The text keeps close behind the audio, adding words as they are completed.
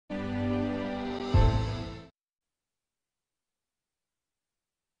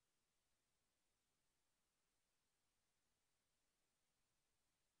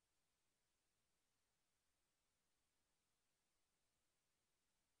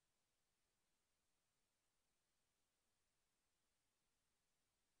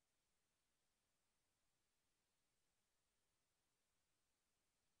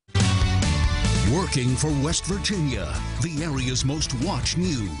Working for West Virginia, the area's most watched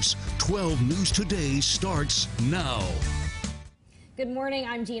news. 12 News Today starts now. Good morning,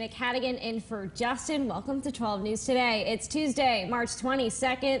 I'm Jeena in for Justin. Welcome to 12 News Today. It's Tuesday, March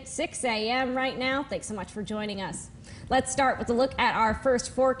 22nd, 6 a.m. right now. Thanks so much for joining us. Let's start with a look at our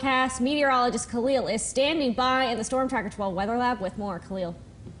first forecast. Meteorologist Khalil is standing by in the Storm Tracker 12 Weather Lab with more. Khalil.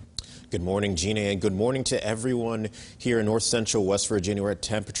 Good morning, Jeena, and good morning to everyone here in north central West Virginia. We're at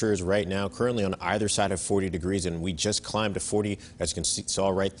temperatures right now currently on either side of 40 degrees, and we just climbed to 40, as you can see, saw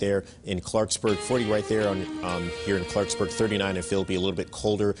right there in Clarksburg, 40 right there on here in Clarksburg, 39 in Philippi, a little bit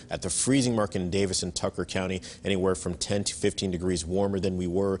colder at the freezing mark in Davis and Tucker County, anywhere from 10 to 15 degrees warmer than we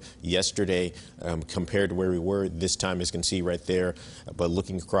were yesterday compared to where we were this time, as you can see right there. But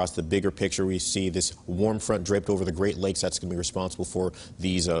looking across the bigger picture, we see this warm front draped over the Great Lakes. That's going to be responsible for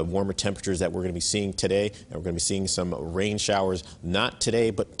these warmer temperatures that we're going to be seeing today, and we're going to be seeing some rain showers, not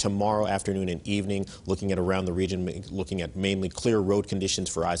today, but tomorrow afternoon and evening. Looking at around the region, looking at mainly clear road conditions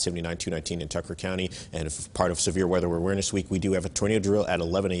for I-79, 219 in Tucker County, and if part of severe weather awareness week, we do have a tornado drill at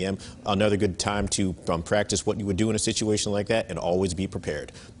 11 a.m. Another good time to practice what you would do in a situation like that, and always be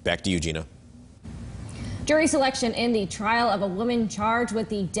prepared. Back to you, Jeena. Jury selection in the trial of a woman charged with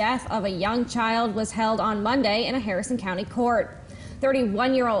the death of a young child was held on Monday in a Harrison County court.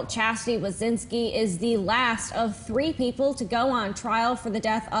 31-year-old Chastity Wazinski is the last of 3 people to go on trial for the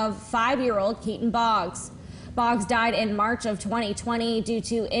death of 5-year-old Keaton Boggs. Boggs died in March of 2020 due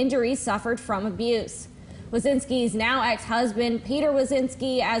to injuries suffered from abuse. Wazinski's now ex-husband, Peter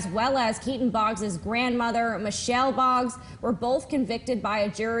Wazinski, as well as Keaton Boggs' grandmother, Michelle Boggs, were both convicted by a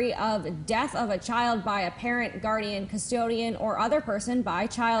jury of death of a child by a parent, guardian, custodian, or other person by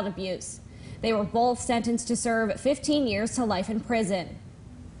child abuse. They were both sentenced to serve 15 years to life in prison.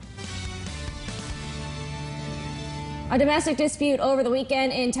 A domestic dispute over the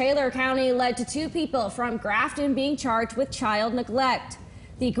weekend in Taylor County led to 2 people from Grafton being charged with child neglect.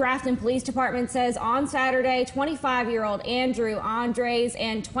 The Grafton Police Department says on Saturday, 25-year-old Andrew Andres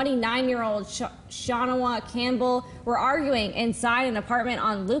and 29-year-old Shanawa Campbell were arguing inside an apartment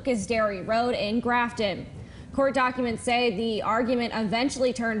on Lucas Dairy Road in Grafton. Court documents say the argument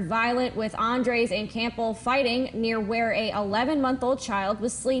eventually turned violent, with Andres and Campbell fighting near where a 11-month-old child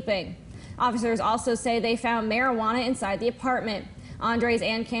was sleeping. Officers also say they found marijuana inside the apartment. Andres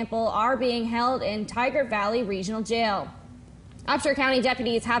and Campbell are being held in Tigard Valley Regional Jail. Upshur County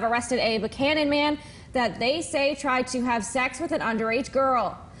deputies have arrested a Buchanan man that they say tried to have sex with an underage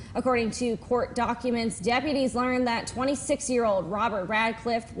girl. According to court documents, deputies learned that 26-year-old Robert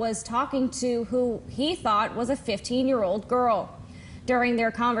Radcliffe was talking to who he thought was a 15-year-old girl. During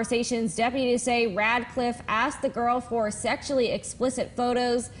their conversations, deputies say Radcliffe asked the girl for sexually explicit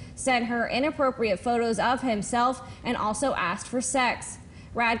photos, sent her inappropriate photos of himself, and also asked for sex.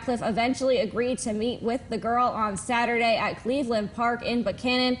 Radcliffe eventually agreed to meet with the girl on Saturday at Cleveland Park in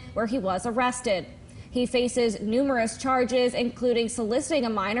Buchanan, where he was arrested. He faces numerous charges, including soliciting a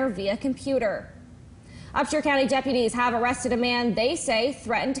minor via computer. Upshur County deputies have arrested a man they say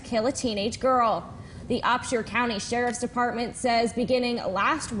threatened to kill a teenage girl. The Upshur County Sheriff's Department says beginning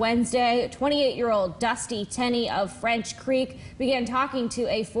last Wednesday, 28-year-old Dusty Tenney of French Creek began talking to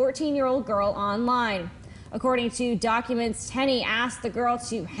a 14-year-old girl online. According to documents, Tenney asked the girl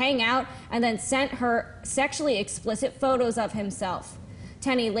to hang out and then sent her sexually explicit photos of himself.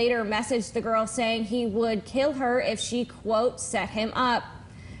 Tenney later messaged the girl saying he would kill her if she, quote, set him up.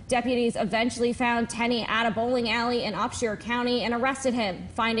 Deputies eventually found Tenney at a bowling alley in Upshur County and arrested him,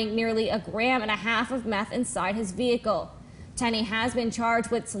 finding nearly 1.5 grams of meth inside his vehicle. Tenney has been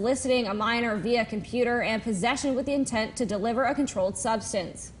charged with soliciting a minor via computer and possession with the intent to deliver a controlled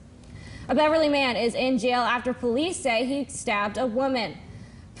substance. A Beverly man is in jail after police say he stabbed a woman.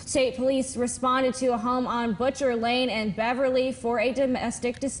 State police responded to a home on Butcher Lane in Beverly for a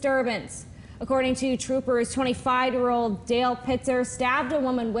domestic disturbance. According to troopers, 25-year-old Dale Pitzer stabbed a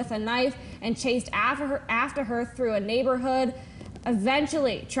woman with a knife and chased after her through a neighborhood,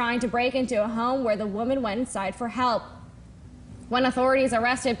 eventually trying to break into a home where the woman went inside for help. When authorities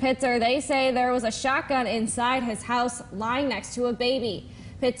arrested Pitzer, they say there was a shotgun inside his house lying next to a baby.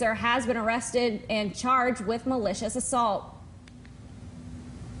 Pitzer has been arrested and charged with malicious assault.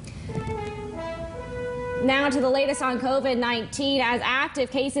 Now to the latest on COVID-19, as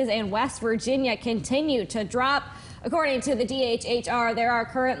active cases in West Virginia continue to drop. According to the DHHR, there are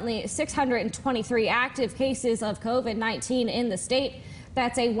currently 623 active cases of COVID-19 in the state.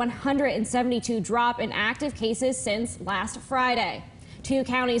 That's a 172 drop in active cases since last Friday. 2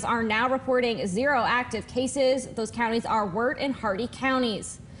 counties are now reporting 0 active cases. Those counties are Wirt and Hardy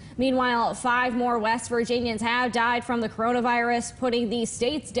counties. Meanwhile, 5 more West Virginians have died from the coronavirus, putting the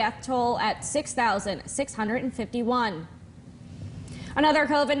state's death toll at 6,651. Another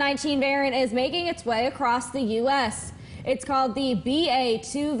COVID-19 variant is making its way across the U.S. It's called the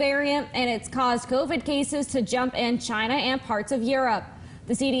BA.2 variant, and it's caused COVID cases to jump in China and parts of Europe.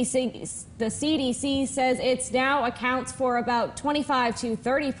 The CDC says it now accounts for about 25 to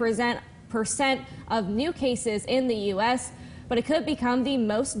 30% of new cases in the U.S., but it could become the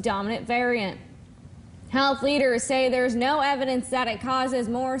most dominant variant. Health leaders say there's no evidence that it causes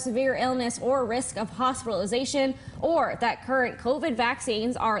more severe illness or risk of hospitalization, or that current COVID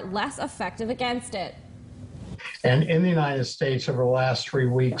vaccines are less effective against it. And in the United States, over the last 3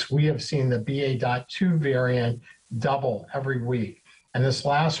 weeks, we have seen the BA.2 variant double every week. And this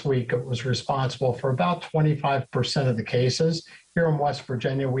last week, it was responsible for about 25% of the cases. Here in West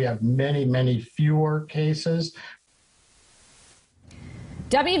Virginia, we have many, many fewer cases.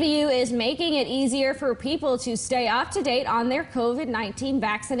 WVU is making it easier for people to stay up to date on their COVID-19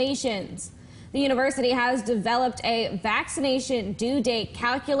 vaccinations. The university has developed a vaccination due date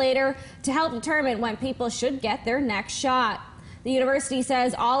calculator to help determine when people should get their next shot. The university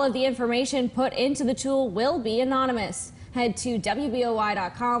says all of the information put into the tool will be anonymous. Head to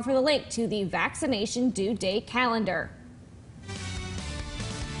WBOY.com for the link to the vaccination due date calendar.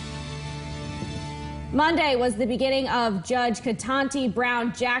 Monday was the beginning of Judge Ketanji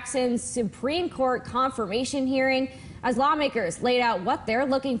Brown Jackson's Supreme Court confirmation hearing as lawmakers laid out what they're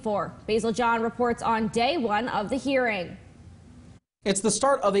looking for. Basil John reports on day 1 of the hearing. It's the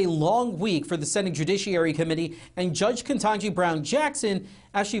start of a long week for the Senate Judiciary Committee and Judge Ketanji Brown Jackson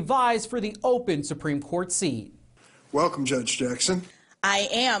as she vies for the open Supreme Court seat. Welcome, Judge Jackson. I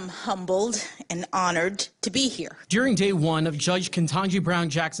am humbled and honored to be here. During day 1 of Judge Ketanji Brown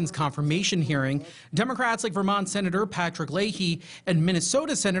Jackson's confirmation hearing, Democrats like Vermont Senator Patrick Leahy and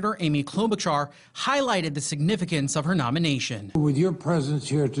Minnesota Senator Amy Klobuchar highlighted the significance of her nomination. With your presence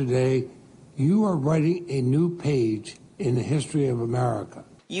here today, you are writing a new page in the history of America.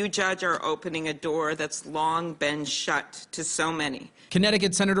 You, Judge, are opening a door that's long been shut to so many.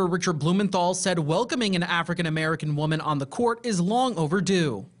 Connecticut Senator Richard Blumenthal said welcoming an African-American woman on the court is long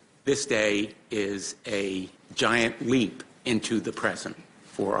overdue. This day is a giant leap into the present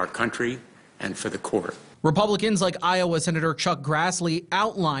for our country and for the court. Republicans like Iowa Senator Chuck Grassley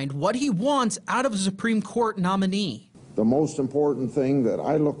outlined what he wants out of a Supreme Court nominee. The most important thing that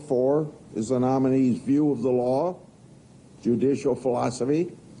I look for is the nominee's view of the law, judicial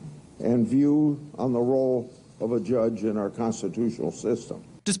philosophy, and view on the role of a judge in our constitutional system.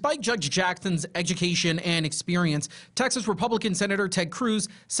 Despite Judge Jackson's education and experience, Texas Republican Senator Ted Cruz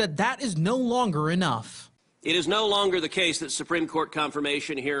said that is no longer enough. It is no longer the case that Supreme Court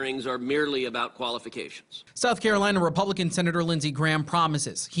confirmation hearings are merely about qualifications. South Carolina Republican Senator Lindsey Graham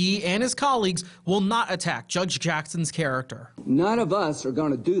promises he and his colleagues will not attack Judge Jackson's character. None of us are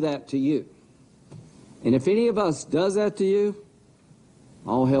going to do that to you. And if any of us does that to you,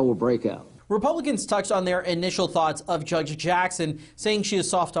 all hell will break out. Republicans touched on their initial thoughts of Judge Jackson, saying she is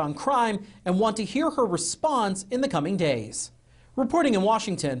soft on crime and want to hear her response in the coming days. Reporting in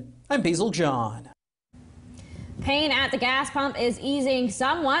Washington, I'm Basil John. Pain at the gas pump is easing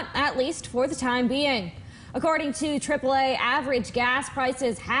somewhat, at least for the time being. According to AAA, average gas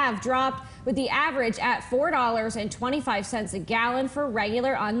prices have dropped, with the average at $4.25 a gallon for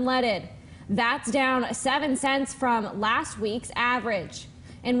regular unleaded. That's down 7 cents from last week's average.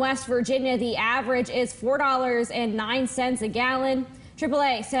 In West Virginia, the average is $4.09 a gallon.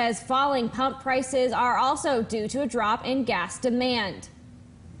 AAA says falling pump prices are also due to a drop in gas demand.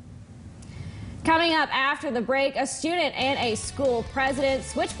 Coming up after the break, a student and a school president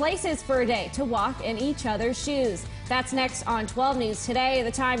switch places for a day to walk in each other's shoes. That's next on 12 News Today.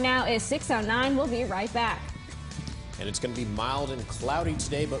 The time now is 6:09. We'll be right back. And it's going to be mild and cloudy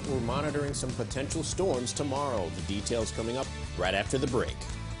today, but we're monitoring some potential storms tomorrow. The details coming up right after the break.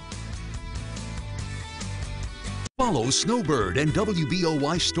 Follow Snowbird and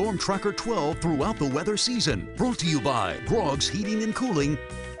WBOY Storm Tracker 12 throughout the weather season. Brought to you by Grog's Heating and Cooling.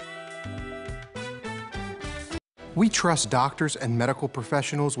 We trust doctors and medical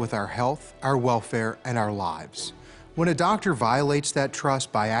professionals with our health, our welfare, and our lives. When a doctor violates that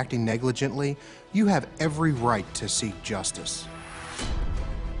trust by acting negligently, you have every right to seek justice.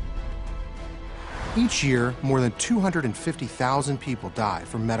 Each year, more than 250,000 people die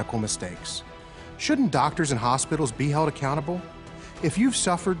from medical mistakes. Shouldn't doctors and hospitals be held accountable? If you've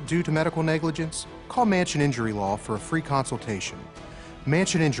suffered due to medical negligence, call Mansion Injury Law for a free consultation.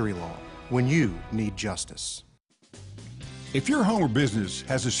 Mansion Injury Law, when you need justice. If your home or business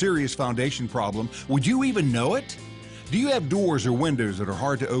has a serious foundation problem, would you even know it? Do you have doors or windows that are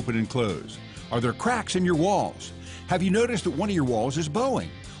hard to open and close? Are there cracks in your walls? Have you noticed that one of your walls is bowing?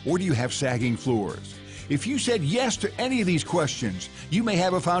 Or do you have sagging floors? If you said yes to any of these questions, you may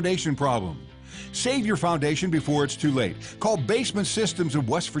have a foundation problem. Save your foundation before it's too late. Call Basement Systems of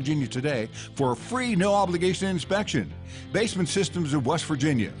West Virginia today for a free, no-obligation inspection. Basement Systems of West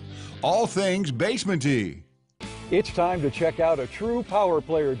Virginia. All things basement-y. It's time to check out a true power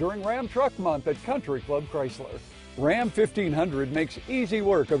player during Ram Truck Month at Country Club Chrysler. Ram 1500 makes easy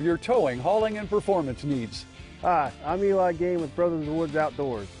work of your towing, hauling, and performance needs. Hi, I'm Eli Game with Brothers in the Woods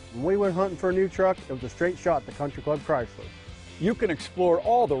Outdoors. When we went hunting for a new truck, it was a straight shot to Country Club Chrysler. You can explore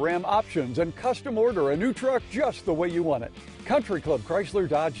all the Ram options and custom order a new truck just the way you want it. Country Club Chrysler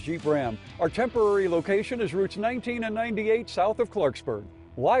Dodge Jeep Ram. Our temporary location is routes 19 and 98 south of Clarksburg.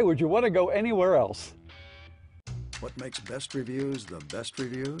 Why would you want to go anywhere else? What makes best reviews the best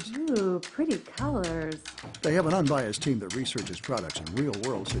reviews? Ooh, pretty colors. They have an unbiased team that researches products in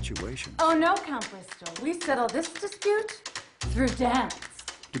real-world situations. Oh no, Count Bristol. We settle this dispute through dance.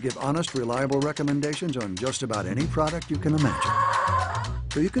 To give honest, reliable recommendations on just about any product you can imagine.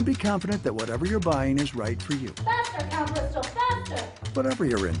 So you can be confident that whatever you're buying is right for you. Faster, Count Bristol, faster! Whatever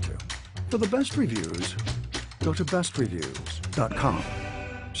you're into. For the best reviews, go to bestreviews.com.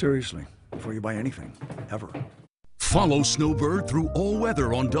 Seriously, before you buy anything, ever. Follow Snowbird through all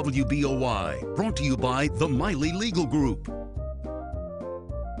weather on WBOY. Brought to you by the Miley Legal Group.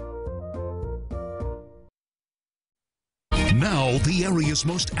 Now, the area's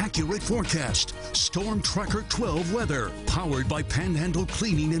most accurate forecast. Storm Tracker 12 weather. Powered by Panhandle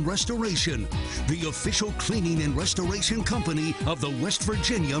Cleaning and Restoration, the official cleaning and restoration company of the West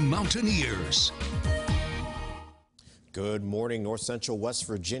Virginia Mountaineers. Good morning, North Central West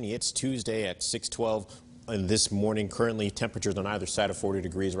Virginia. It's Tuesday at 6:12. And this morning, currently temperatures on either side of 40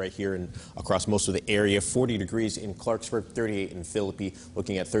 degrees right here and across most of the area. 40 degrees in Clarksburg, 38 in Philippi,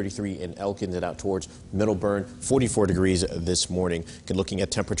 looking at 33 in Elkins and out towards Middleburn, 44 degrees this morning. Looking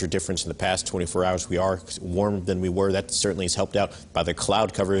at temperature difference in the past 24 hours, we are warmer than we were. That certainly is helped out by the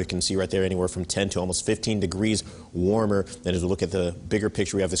cloud cover. You can see right there anywhere from 10 to almost 15 degrees warmer. And as we look at the bigger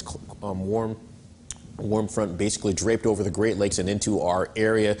picture, we have this warm front basically draped over the Great Lakes and into our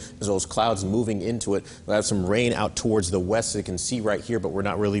area, as well as clouds moving into it. We'll have some rain out towards the west, so you can see right here, but we're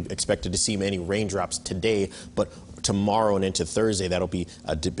not really expected to see many raindrops today. But tomorrow and into Thursday, that'll be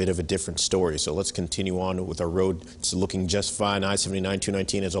a bit of a different story. So let's continue on with our road. It's looking just fine. I-79,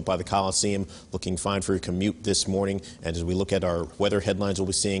 219 is up by the Coliseum, looking fine for your commute this morning. And as we look at our weather headlines, we'll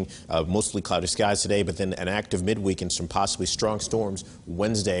be seeing mostly cloudy skies today, but then an active midweek and some possibly strong storms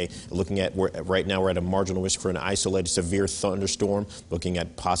Wednesday. Looking at right now, we're at a marginal risk for an isolated severe thunderstorm, looking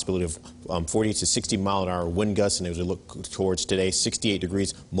at possibility of 40 to 60 mile-an-hour wind gusts. And as we look towards today, 68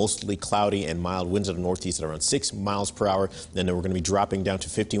 degrees, mostly cloudy and mild winds at the northeast at around 6 miles per hour. Then we're going to be dropping down to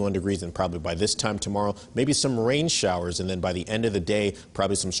 51 degrees, and probably by this time tomorrow, maybe some rain showers. And then by the end of the day,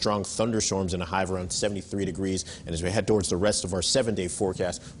 probably some strong thunderstorms and a high of around 73 degrees. And as we head towards the rest of our 7-day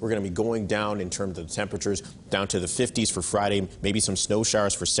forecast, we're going to be going down in terms of the temperatures down to the 50s for Friday, maybe some snow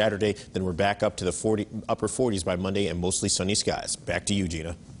showers for Saturday. Then we're back up to the upper 40s by Monday and mostly sunny skies. Back to you,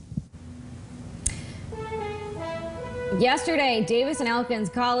 Jeena. Yesterday, Davis and Elkins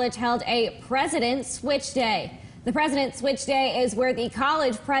College held a President Switch Day. The President Switch Day is where the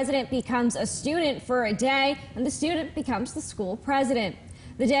college president becomes a student for a day and the student becomes the school president.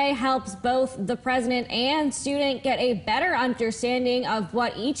 The day helps both the president and student get a better understanding of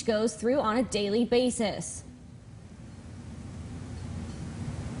what each goes through on a daily basis.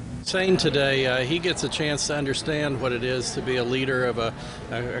 Saying today, he gets a chance to understand what it is to be a leader of a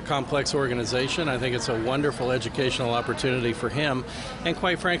complex organization. I think it's a wonderful educational opportunity for him, and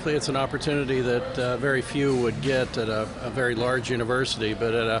quite frankly, it's an opportunity that very few would get at a very large university.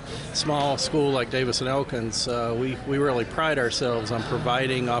 But at a small school like Davis and Elkins, we really pride ourselves on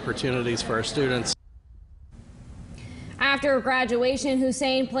providing opportunities for our students. After graduation,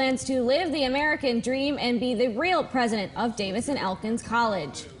 Hussein plans to live the American dream and be the real president of Davis and Elkins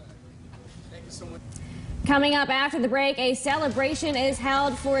College. Coming up after the break, a celebration is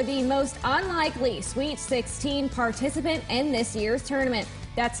held for the most unlikely Sweet 16 participant in this year's tournament.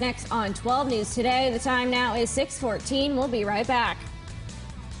 That's next on 12 News Today. The time now is 6:14. We'll be right back.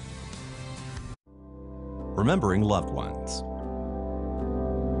 Remembering loved ones.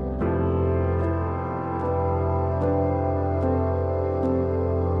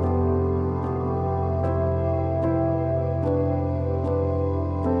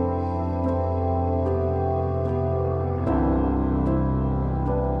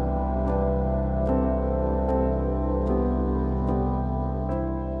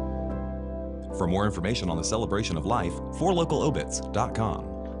 For more information on the celebration of life, forlocalobits.com.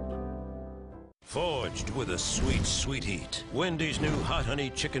 Forged with a sweet, sweet heat. Wendy's new hot honey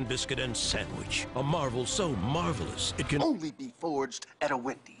chicken biscuit and sandwich. A marvel so marvelous it can only be forged at a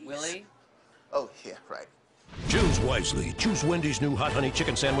Wendy's. Willie? Oh, yeah, right. Choose wisely. Choose Wendy's new hot honey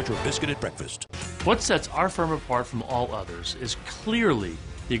chicken sandwich or biscuit at breakfast. What sets our firm apart from all others is clearly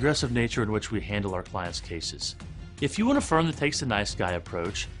the aggressive nature in which we handle our clients' cases. If you want a firm that takes the nice guy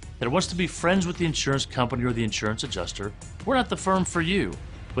approach, that wants to be friends with the insurance company or the insurance adjuster, we're not the firm for you.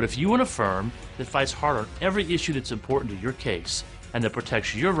 But if you want a firm that fights hard on every issue that's important to your case and that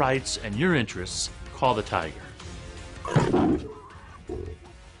protects your rights and your interests, call the Tiger.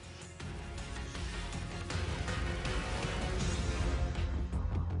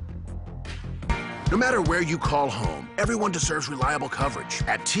 No matter where you call home, everyone deserves reliable coverage.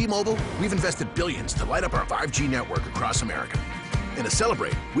 At T-Mobile, we've invested billions to light up our 5G network across America. And to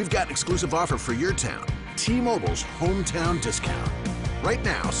celebrate, we've got an exclusive offer for your town, T-Mobile's hometown discount. Right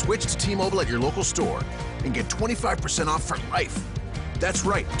now, switch to T-Mobile at your local store and get 25% off for life. That's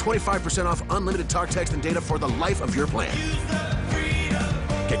right, 25% off unlimited talk, text, and data for the life of your plan.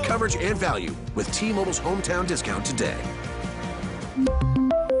 Get coverage and value with T-Mobile's hometown discount today.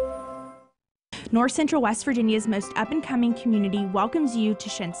 North Central West Virginia's most up-and-coming community welcomes you to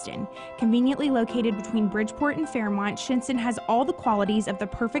Shinston. Conveniently located between Bridgeport and Fairmont, Shinston has all the qualities of the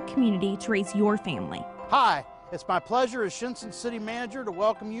perfect community to raise your family. Hi, it's my pleasure as Shinston City Manager to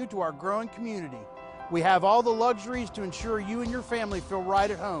welcome you to our growing community. We have all the luxuries to ensure you and your family feel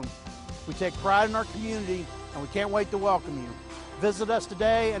right at home. We take pride in our community and we can't wait to welcome you. Visit us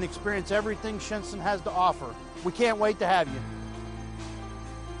today and experience everything Shinston has to offer. We can't wait to have you.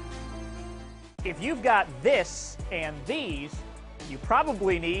 If you've got this and these, you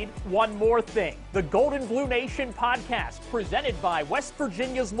probably need one more thing. The Golden Blue Nation podcast, presented by West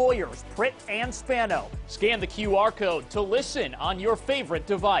Virginia's lawyers, Pritt and Spano. Scan the QR code to listen on your favorite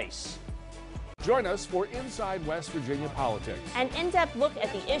device. Join us for Inside West Virginia Politics. An in-depth look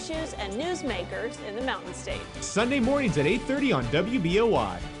at the issues and newsmakers in the Mountain State. Sunday mornings at 8:30 on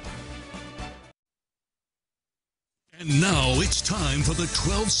WBOI. And now it's time for the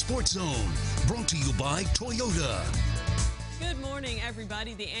 12 Sports Zone, brought to you by Toyota. Good morning,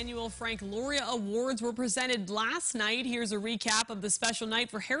 everybody. The annual Frank Loria Awards were presented last night. Here's a recap of the special night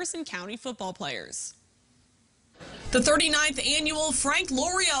for Harrison County football players. The 39th annual Frank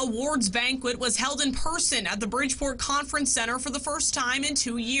Loria Awards banquet was held in person at the Bridgeport Conference Center for the first time in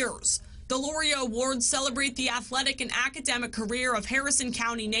 2 years. The Loria Awards celebrate the athletic and academic career of Harrison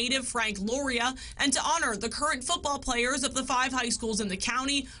County native Frank Loria and to honor the current football players of the 5 high schools in the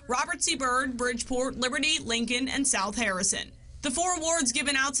county: Robert C. Byrd, Bridgeport, Liberty, Lincoln, and South Harrison. The 4 awards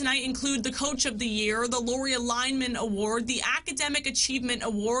given out tonight include the Coach of the Year, the Loria Lineman Award, the Academic Achievement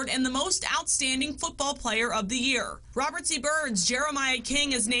Award, and the Most Outstanding Football Player of the Year. Robert C. Byrd's Jeremiah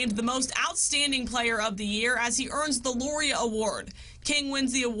King is named the Most Outstanding Player of the Year as he earns the Loria Award. King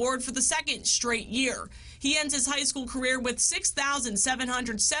wins the award for the 2nd straight year. He ends his high school career with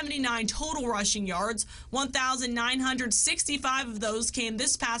 6,779 total rushing yards. 1,965 of those came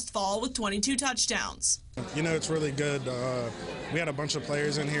this past fall with 22 touchdowns. You know, it's really good. We had a bunch of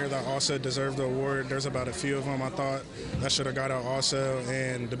players in here that also deserved the award. There's about a few of them I thought that should have got out also,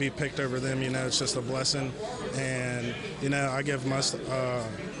 and to be picked over them, you know, it's just a blessing. And, you know, I give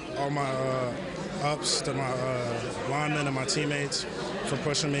all my ups to my linemen and my teammates for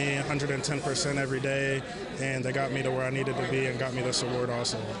pushing me 110% every day, and they got me to where I needed to be and got me this award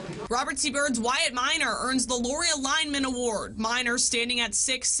also. Robert C. Byrd's Wyatt Minor earns the Loria Lineman Award. Minor, standing at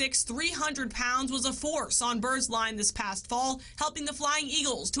 6'6", 300 pounds, was a force on Byrd's line this past fall, helping the Flying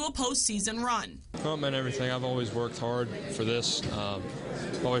Eagles to a postseason run. Well, it meant everything. I've always worked hard for this. I've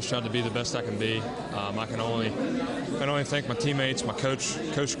always tried to be the best I can be. I can only thank my teammates, my coach,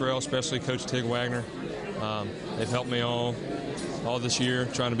 Coach Grell, especially Coach Tig Wagner. They've helped me all this year,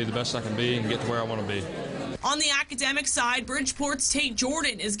 trying to be the best I can be and get to where I want to be. On the academic side, Bridgeport's Tate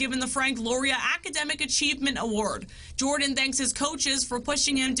Jordan is given the Frank Loria Academic Achievement Award. Jordan thanks his coaches for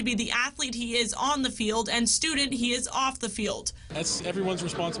pushing him to be the athlete he is on the field and student he is off the field. That's everyone's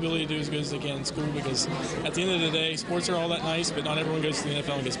responsibility to do as good as they can in school, because at the end of the day, sports are all that nice, but not everyone goes to the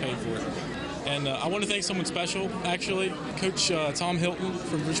NFL and gets paid for it. And I want to thank someone special, actually, Coach Tom Hilton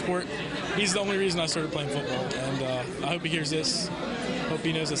from Bridgeport. He's the only reason I started playing football, and I hope he hears this. Hope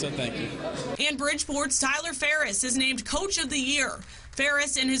he knows I said thank you. And Bridgeport's Tyler Ferris is named Coach of the Year.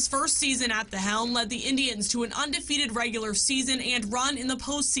 Ferris, in his first season at the helm, led the Indians to an undefeated regular season and run in the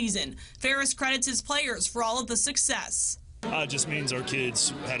postseason. Ferris credits his players for all of the success. It just means our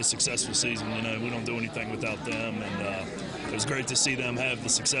kids had a successful season. You know, we don't do anything without them, and it was great to see them have the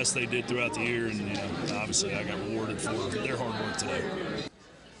success they did throughout the year, and you know, obviously I got rewarded for their hard work today.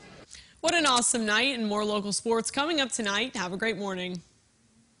 What an awesome night, and more local sports coming up tonight. Have a great morning.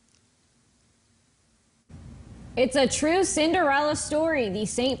 It's a true Cinderella story. The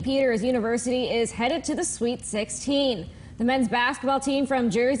St. Peter's University is headed to the Sweet 16. The men's basketball team from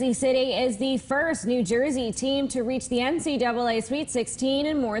Jersey City is the first New Jersey team to reach the NCAA Sweet 16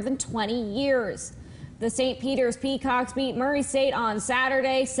 in more than 20 years. The St. Peter's Peacocks beat Murray State on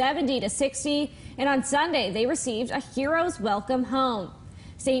Saturday 70-60, and on Sunday they received a hero's welcome home.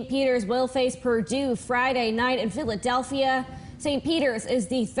 St. Peter's will face Purdue Friday night in Philadelphia. St. Peter's is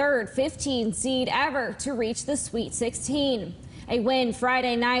the third 15 seed ever to reach the Sweet 16. A win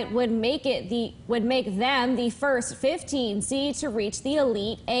Friday night would make them the first 15 seed to reach the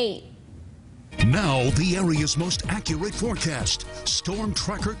Elite Eight. Now, the area's most accurate forecast. Storm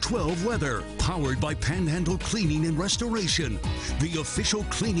Tracker 12 weather, powered by Panhandle Cleaning and Restoration, the official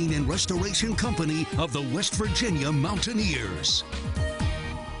cleaning and restoration company of the West Virginia Mountaineers.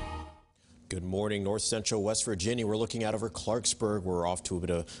 Good morning, North Central West Virginia. We're looking out over Clarksburg. We're off to a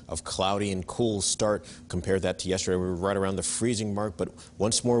bit of cloudy and cool start. Compare that to yesterday. We were right around the freezing mark, but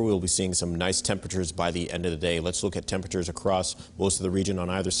once more we'll be seeing some nice temperatures by the end of the day. Let's look at temperatures across most of the region on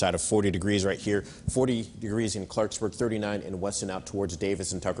either side of 40 degrees right here. 40 degrees in Clarksburg, 39 in Weston, out towards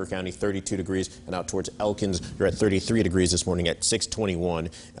Davis and Tucker County, 32 degrees, and out towards Elkins, you're at 33 degrees this morning at 6:21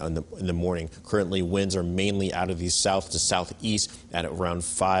 in the morning. Currently, winds are mainly out of the south to southeast at around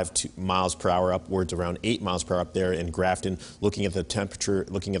 5 miles per hour, upwards around 8 miles per hour up there in Grafton. Looking at the temperature,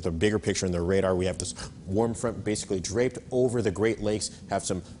 looking at the bigger picture in the radar, we have this warm front basically draped over the Great Lakes, have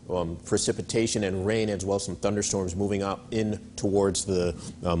some precipitation and rain, as well as some thunderstorms moving up in towards the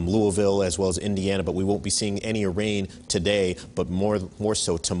Louisville as well as Indiana, but we won't be seeing any rain today, but more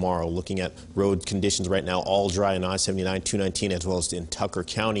so tomorrow. Looking at road conditions right now, all dry in I-79, 219, as well as in Tucker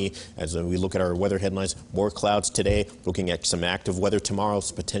County. As we look at our weather headlines, more clouds today, looking at some active weather tomorrow,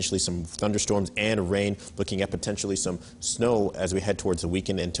 potentially some thunderstorms and rain, looking at potentially some snow as we head towards the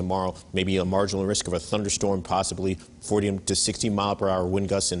weekend, and tomorrow maybe a marginal risk of a thunderstorm, possibly 40 to 60 mile per hour wind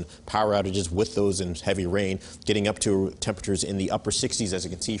gusts and power outages with those and heavy rain, getting up to temperatures in the upper 60s, as you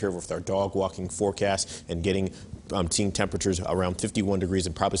can see here with our dog walking forecast, and seeing temperatures around 51 degrees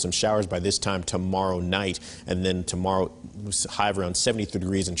and probably some showers by this time tomorrow night. And then tomorrow, high of around 73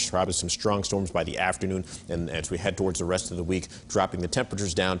 degrees and probably some strong storms by the afternoon. And as we head towards the rest of the week, dropping the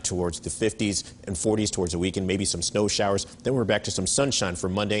temperatures down towards the 50s and 40s towards the weekend, maybe some snow showers. Then we're back to some sunshine for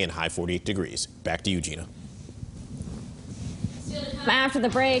Monday and high 48 degrees. Back to you, Jeena. After the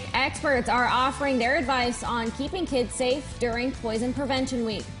break, experts are offering their advice on keeping kids safe during Poison Prevention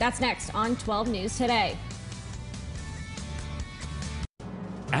Week. That's next on 12 News Today.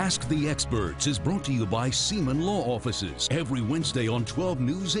 Ask the Experts is brought to you by Seaman Law Offices every Wednesday on 12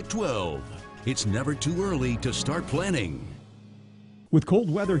 News at 12. It's never too early to start planning. With cold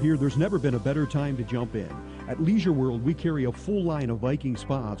weather here, there's never been a better time to jump in. At Leisure World, we carry a full line of Viking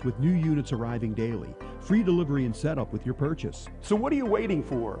spas with new units arriving daily. Free delivery and setup with your purchase. So what are you waiting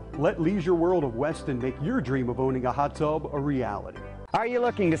for? Let Leisure World of Weston make your dream of owning a hot tub a reality. Are you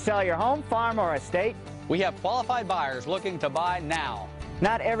looking to sell your home, farm, or estate? We have qualified buyers looking to buy now.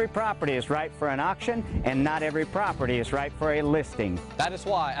 Not every property is right for an auction, and not every property is right for a listing. That is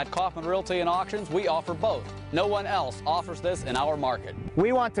why at Kaufman Realty and Auctions, we offer both. No one else offers this in our market.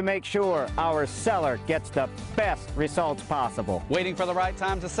 We want to make sure our seller gets the best results possible. Waiting for the right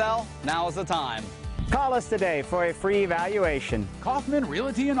time to sell? Now is the time. Call us today for a free evaluation. Kaufman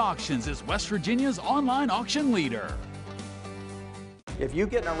Realty and Auctions is West Virginia's online auction leader. If you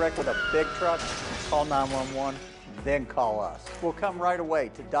get in a wreck with a big truck, call 911. Then call us. We'll come right away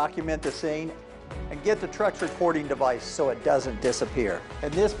to document the scene and get the truck's recording device so it doesn't disappear.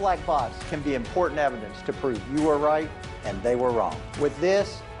 And this black box can be important evidence to prove you were right and they were wrong. With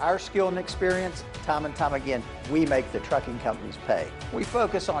this, our skill and experience, time and time again, we make the trucking companies pay. We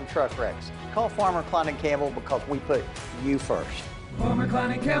focus on truck wrecks. Call Farmer Klein & Campbell because we put you first. Farmer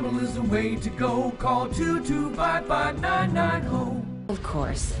Klein & Campbell is the way to go. Call 225-5990. Of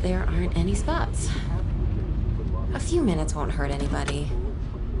course, there aren't any spots. A few minutes won't hurt anybody.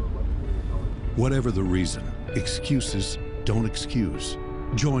 Whatever the reason, excuses don't excuse.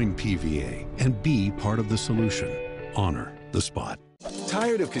 Join PVA and be part of the solution. Honor the spot.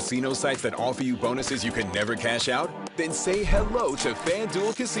 Tired of casino sites that offer you bonuses you can never cash out? Then say hello to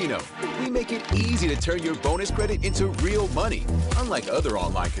FanDuel Casino. We make it easy to turn your bonus credit into real money. Unlike other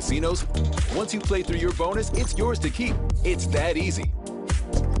online casinos, once you play through your bonus, it's yours to keep. It's that easy.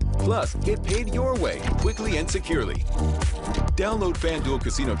 Plus, get paid your way, quickly and securely. Download FanDuel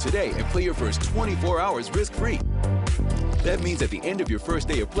Casino today and play your first 24 hours risk-free. That means at the end of your first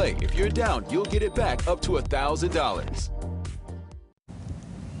day of play, if you're down, you'll get it back up to $1,000.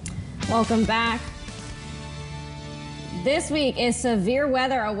 Welcome back. This week is Severe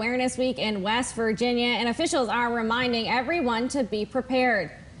Weather Awareness Week in West Virginia, and officials are reminding everyone to be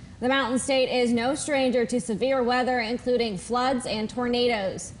prepared. The Mountain State is no stranger to severe weather, including floods and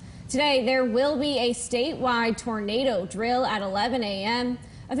tornadoes. Today, there will be a statewide tornado drill at 11 a.m.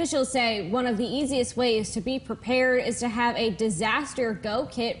 Officials say one of the easiest ways to be prepared is to have a disaster go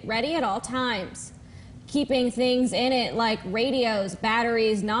kit ready at all times. Keeping things in it like radios,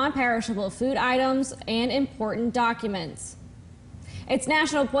 batteries, non-perishable food items, and important documents. It's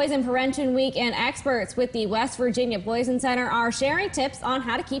National Poison Prevention Week, and experts with the West Virginia Poison Center are sharing tips on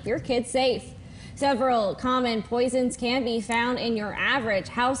how to keep your kids safe. Several common poisons can be found in your average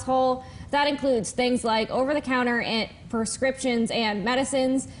household. That includes things like over-the-counter prescriptions and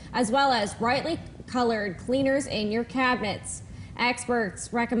medicines, as well as brightly colored cleaners in your cabinets.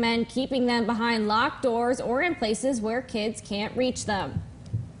 Experts recommend keeping them behind locked doors or in places where kids can't reach them.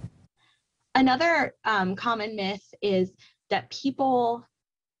 Another common myth is that people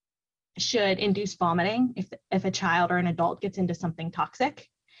should induce vomiting if a child or an adult gets into something toxic.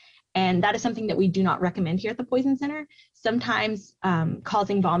 And that is something that we do not recommend here at the Poison Center. Sometimes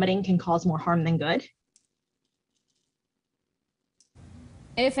causing vomiting can cause more harm than good.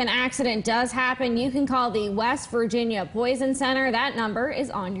 If an accident does happen, you can call the West Virginia Poison Center. That number is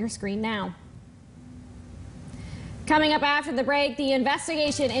on your screen now. Coming up after the break, the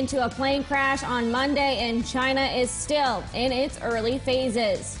investigation into a plane crash on Monday in China is still in its early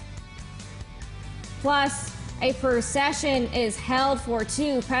phases. Plus, a procession is held for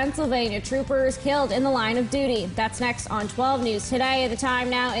 2 Pennsylvania troopers killed in the line of duty. That's next on 12 News Today. The time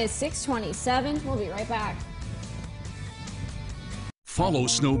now is 6:27. We'll be right back. Follow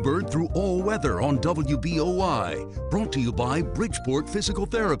Snowbird through all weather on WBOI. Brought to you by Bridgeport Physical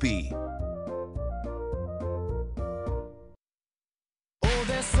Therapy.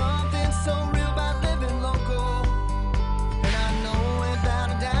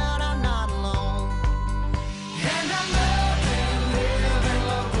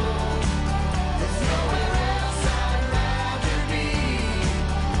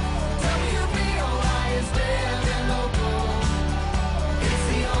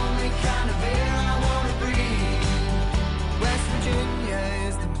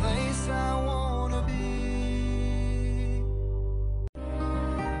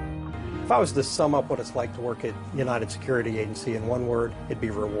 If I was to sum up what it's like to work at United Security Agency in one word, it'd be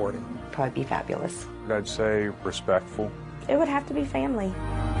rewarding. Probably be fabulous. I'd say respectful. It would have to be family.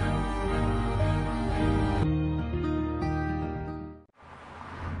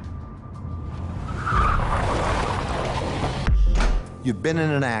 You've been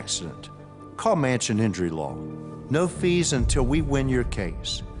in an accident. Call Mansion Injury Law. No fees until we win your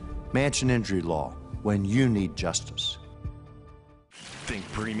case. Mansion Injury Law, when you need justice. Think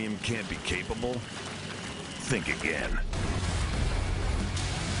premium can't be capable? Think again.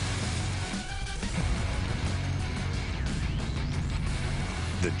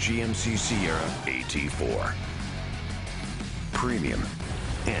 The GMC Sierra AT4. Premium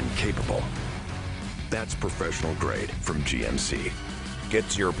and capable. That's professional grade from GMC. Get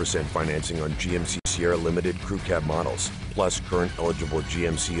 0% financing on GMC Sierra Limited Crew Cab models. Plus, current eligible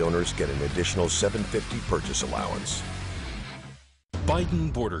GMC owners get an additional $750 purchase allowance.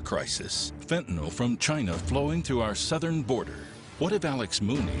 Biden border crisis. Fentanyl from China flowing through our southern border. What have Alex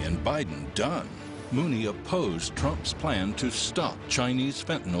Mooney and Biden done? Mooney opposed Trump's plan to stop Chinese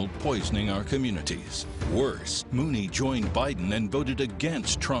fentanyl poisoning our communities. Worse, Mooney joined Biden and voted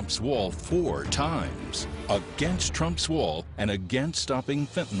against Trump's wall 4 times. Against Trump's wall and against stopping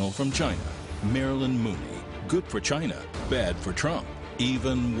fentanyl from China. Marilyn Mooney. Good for China, bad for Trump.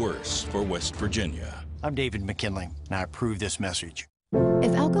 Even worse for West Virginia. I'm David McKinley, and I approve this message.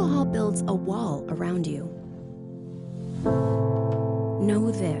 If alcohol builds a wall around you,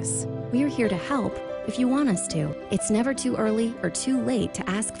 know this. We are here to help if you want us to. It's never too early or too late to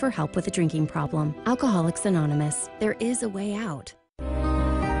ask for help with a drinking problem. Alcoholics Anonymous. There is a way out.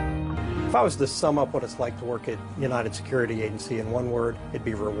 If I was to sum up what it's like to work at United Security Agency in one word, it'd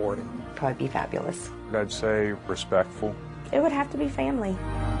be rewarding. Probably be fabulous. I'd say respectful. It would have to be family.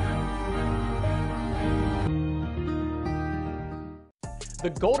 The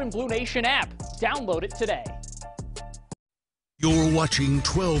Golden Blue Nation app. Download it today. You're watching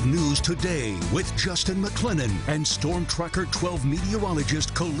 12 News Today with Justin McLennan and Storm Tracker 12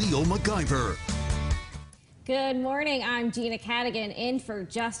 meteorologist Khalil MacGyver. Good morning. I'm Jeena Cadigan in for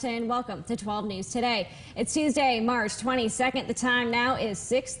Justin. Welcome to 12 News Today. It's Tuesday, March 22nd. The time now is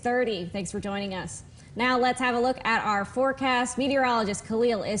 6:30. Thanks for joining us. Now let's have a look at our forecast. Meteorologist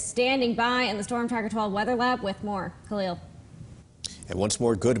Khalil is standing by in the Storm Tracker 12 Weather Lab with more. Khalil. And once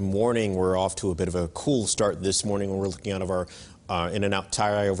more, good morning. We're off to a bit of a cool start this morning. We're looking out of our in and out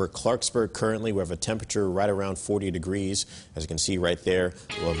tie over Clarksburg. Currently, we have a temperature right around 40 degrees. As you can see right there,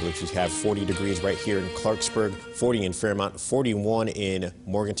 we have 40 degrees right here in Clarksburg, 40 in Fairmont, 41 in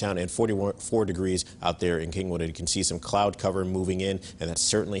Morgantown, and 44 degrees out there in Kingwood. And you can see some cloud cover moving in, and that's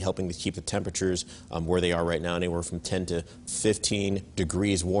certainly helping to keep the temperatures where they are right now, anywhere from 10 to 15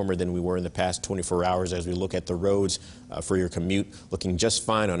 degrees warmer than we were in the past 24 hours. As we look at the roads for your commute, looking just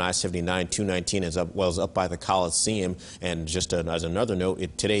fine on I-79, 219 as well as up by the Coliseum. And just as another note,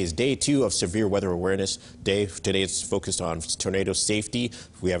 today is day 2 of severe weather awareness day. Today it's focused on tornado safety.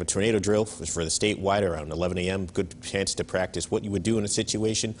 We have a tornado drill for the statewide around 11 a.m. Good chance to practice what you would do in a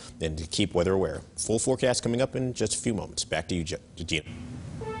situation and to keep weather aware. Full forecast coming up in just a few moments. Back to you, Jeena.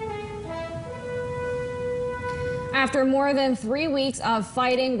 After more than 3 weeks of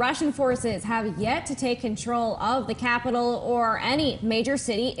fighting, Russian forces have yet to take control of the capital or any major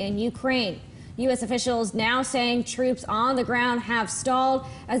city in Ukraine. U.S. officials now saying troops on the ground have stalled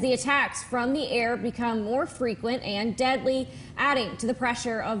as the attacks from the air become more frequent and deadly, adding to the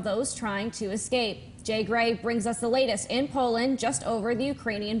pressure of those trying to escape. Jay Gray brings us the latest in Poland, just over the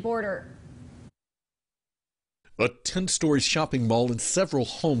Ukrainian border. A 10-story shopping mall and several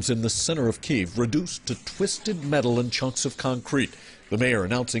homes in the center of Kyiv reduced to twisted metal and chunks of concrete. The mayor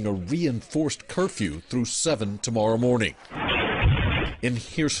announcing a reinforced curfew through 7 tomorrow morning. In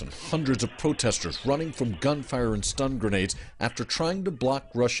Kherson, hundreds of protesters running from gunfire and stun grenades after trying to block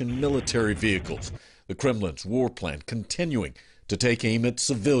Russian military vehicles. The Kremlin's war plan continuing to take aim at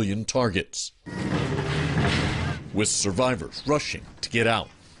civilian targets, with survivors rushing to get out.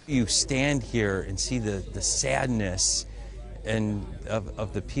 You stand here and see the sadness and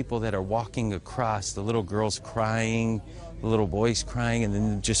of the people that are walking across, the little girls crying, the little boys crying, and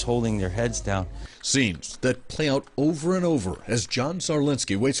then just holding their heads down. Scenes that play out over and over as John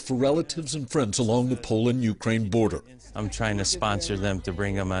Zarlinski waits for relatives and friends along the Poland-Ukraine border. I'm trying to sponsor them to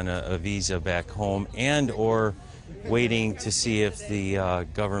bring them on a visa back home, and or waiting to see if the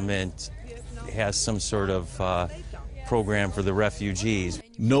government has some sort of program for the refugees.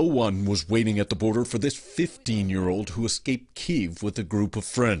 No one was waiting at the border for this 15-year-old who escaped Kyiv with a group of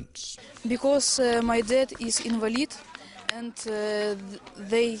friends. Because my dad is invalid and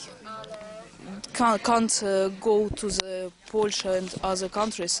they can't go to the Polish and other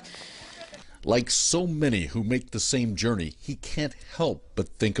countries. Like so many who make the same journey, he can't help but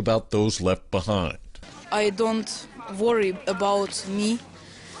think about those left behind. I don't worry about me,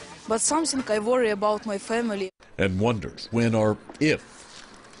 but something I worry about my family. And wonders when or if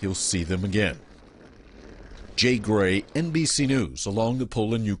he'll see them again. Jay Gray, NBC News, along the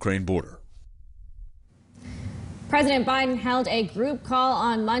Poland-Ukraine border. President Biden held a group call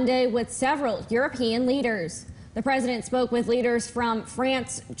on Monday with several European leaders. The president spoke with leaders from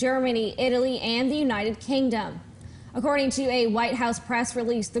France, Germany, Italy, and the United Kingdom. According to a White House press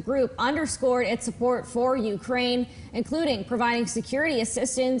release, the group underscored its support for Ukraine, including providing security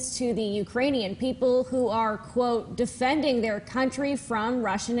assistance to the Ukrainian people who are, quote, defending their country from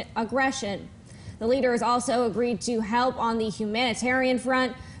Russian aggression. The leaders also agreed to help on the humanitarian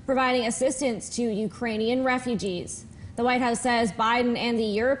front, providing assistance to Ukrainian refugees. The White House says Biden and the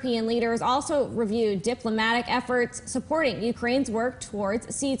European leaders also reviewed diplomatic efforts supporting Ukraine's work towards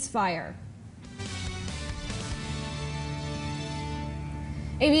ceasefire.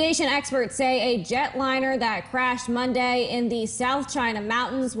 Aviation experts say a jetliner that crashed Monday in the South China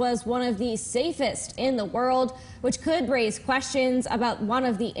Mountains was one of the safest in the world, which could raise questions about one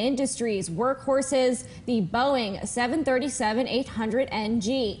of the industry's workhorses, the Boeing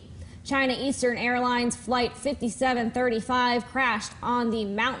 737-800NG. China Eastern Airlines Flight 5735 crashed on the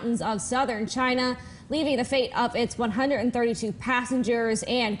mountains of southern China, leaving the fate of its 132 passengers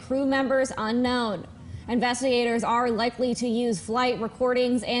and crew members unknown. Investigators are likely to use flight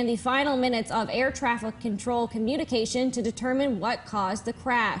recordings and the final minutes of air traffic control communication to determine what caused the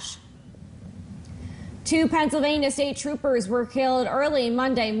crash. 2 Pennsylvania state troopers were killed early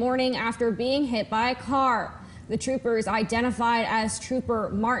Monday morning after being hit by a car. The troopers, identified as Trooper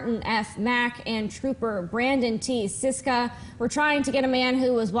Martin F. Mack and Trooper Brandon T. Siska, were trying to get a man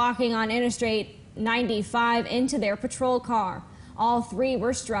who was walking on Interstate 95 into their patrol car. All 3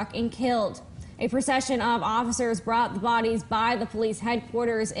 were struck and killed. A procession of officers brought the bodies by the police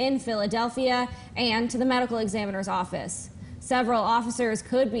headquarters in Philadelphia and to the medical examiner's office. Several officers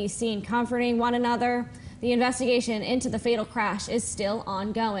could be seen comforting one another. The investigation into the fatal crash is still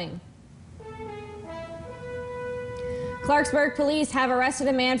ongoing. Clarksburg police have arrested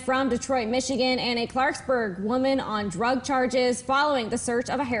a man from Detroit, Michigan, and a Clarksburg woman on drug charges following the search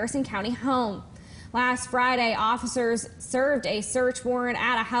of a Harrison County home. Last Friday, officers served a search warrant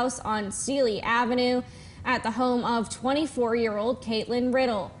at a house on Sealy Avenue at the home of 24-year-old Caitlin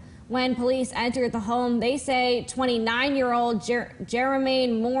Riddle. When police entered the home, they say 29-year-old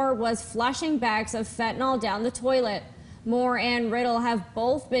Jermaine Moore was flushing bags of fentanyl down the toilet. Moore and Riddle have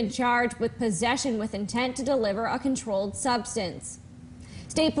both been charged with possession with intent to deliver a controlled substance.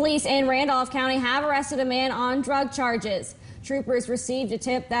 State police in Randolph County have arrested a man on drug charges. Troopers received a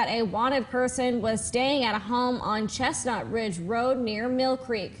tip that a wanted person was staying at a home on Chestnut Ridge Road near Mill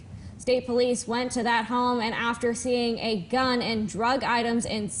Creek. State police went to that home, and after seeing a gun and drug items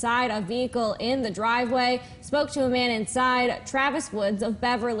inside a vehicle in the driveway, spoke to a man inside, Travis Woods of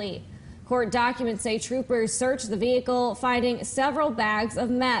Beverly. Court documents say troopers searched the vehicle, finding several bags of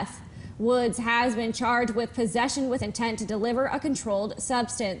meth. Woods has been charged with possession with intent to deliver a controlled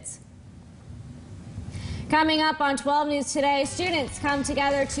substance. Coming up on 12 News Today, students come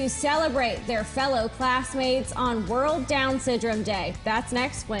together to celebrate their fellow classmates on World Down Syndrome Day. That's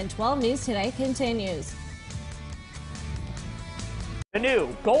next when 12 News Today continues. The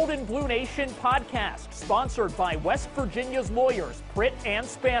new Golden Blue Nation podcast, sponsored by West Virginia's lawyers, Pritt and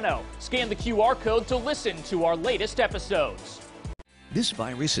Spano. Scan the QR code to listen to our latest episodes. This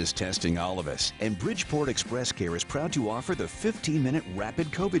virus is testing all of us, and Bridgeport Express Care is proud to offer the 15-minute rapid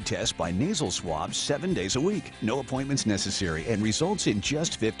COVID test by nasal swab 7 days a week. No appointments necessary and results in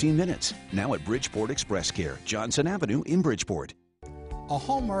just 15 minutes. Now at Bridgeport Express Care, Johnson Avenue in Bridgeport. A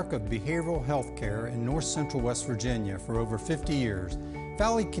hallmark of behavioral health care in north central West Virginia for over 50 years,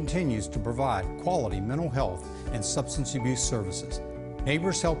 Valley continues to provide quality mental health and substance abuse services.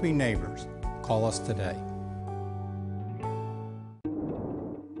 Neighbors helping neighbors. Call us today.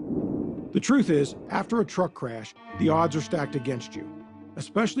 The truth is, after a truck crash, the odds are stacked against you,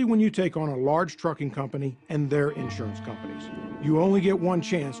 especially when you take on a large trucking company and their insurance companies. You only get one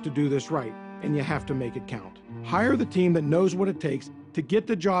chance to do this right, and you have to make it count. Hire the team that knows what it takes to get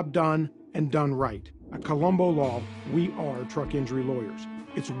the job done and done right. At Colombo Law, we are truck injury lawyers.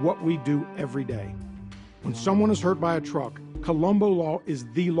 It's what we do every day. When someone is hurt by a truck, Colombo Law is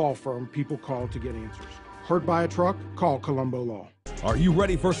the law firm people call to get answers. Hurt by a truck? Call Colombo Law. Are you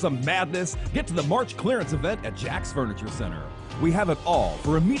ready for some madness? Get to the March clearance event at Jack's Furniture Center. We have it all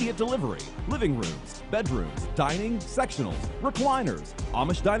for immediate delivery. Living rooms, bedrooms, dining, sectionals, recliners,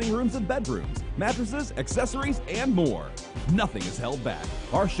 Amish dining rooms and bedrooms, mattresses, accessories, and more. Nothing is held back.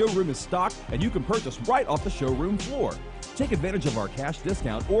 Our showroom is stocked, and you can purchase right off the showroom floor. Take advantage of our cash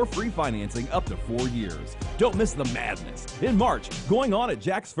discount or free financing up to 4 years. Don't miss the madness in March, going on at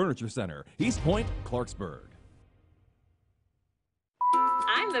Jack's Furniture Center, East Point, Clarksburg.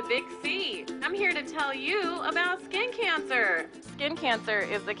 I'm the Big C. I'm here to tell you about skin cancer. Skin cancer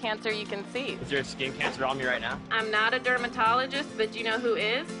is the cancer you can see. Is there skin cancer on me right now? I'm not a dermatologist, but you know who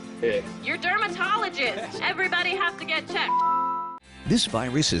is? Yeah. Your dermatologist. Everybody has to get checked. This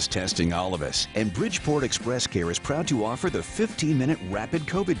virus is testing all of us, and Bridgeport Express Care is proud to offer the 15-minute rapid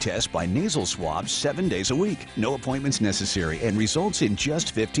COVID test by nasal swab 7 days a week. No appointments necessary and results in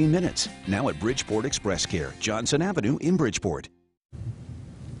just 15 minutes. Now at Bridgeport Express Care, Johnson Avenue in Bridgeport.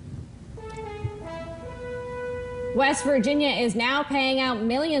 West Virginia is now paying out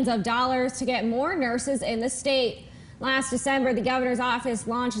millions of dollars to get more nurses in the state. Last December, the governor's office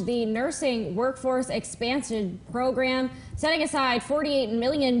launched the Nursing Workforce Expansion Program, setting aside $48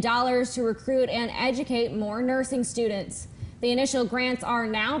 million to recruit and educate more nursing students. The initial grants are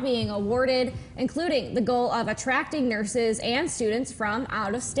now being awarded, including the goal of attracting nurses and students from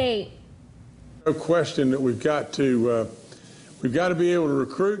out of state. No question that we've got to be able to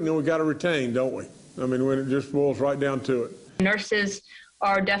recruit, and then we've got to retain, don't we? I mean, when it just boils right down to it. Nurses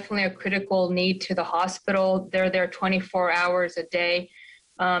are definitely a critical need to the hospital. They're there 24 hours a day,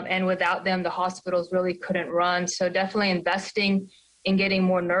 and without them, the hospitals really couldn't run. So definitely investing in getting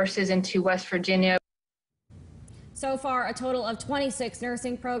more nurses into West Virginia. So far, a total of 26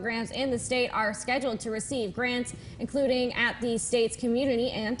 nursing programs in the state are scheduled to receive grants, including at the state's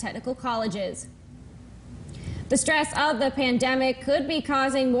community and technical colleges. The stress of the pandemic could be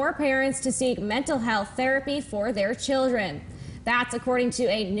causing more parents to seek mental health therapy for their children. That's according to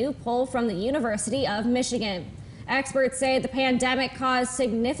a new poll from the University of Michigan. Experts say the pandemic caused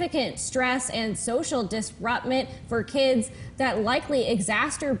significant stress and social disruption for kids that likely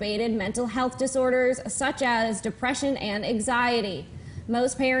exacerbated mental health disorders such as depression and anxiety.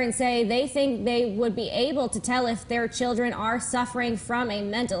 Most parents say they think they would be able to tell if their children are suffering from a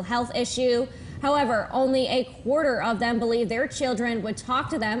mental health issue. However, only a quarter of them believe their children would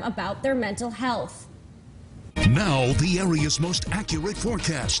talk to them about their mental health. Now, the area's most accurate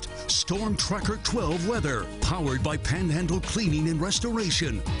forecast. Storm Tracker 12 weather, powered by Panhandle Cleaning and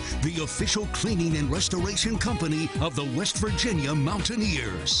Restoration, the official cleaning and restoration company of the West Virginia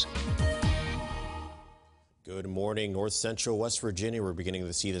Mountaineers. Good morning, North Central West Virginia. We're beginning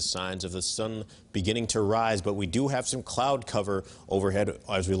to see the signs of the sun beginning to rise, but we do have some cloud cover overhead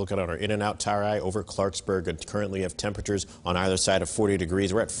as we look at our in and out tire eye over Clarksburg. And currently have temperatures on either side of 40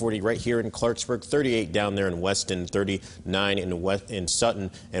 degrees. We're at 40 right here in Clarksburg, 38 down there in Weston, 39 in Sutton,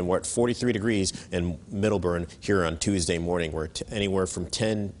 and we're at 43 degrees in Middleburn here on Tuesday morning. We're anywhere from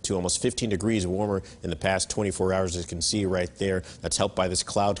 10 to almost 15 degrees warmer in the past 24 hours, as you can see right there. That's helped by this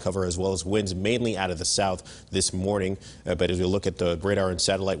cloud cover as well as winds mainly out of the south this morning. But as we look at the radar and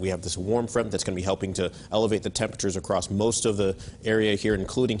satellite, we have this warm front that's going to be helping to elevate the temperatures across most of the area here,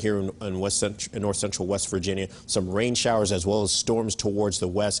 including here in North Central West Virginia. Some rain showers as well as storms towards the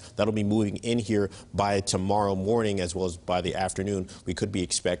west. That'll be moving in here by tomorrow morning as well as by the afternoon. We could be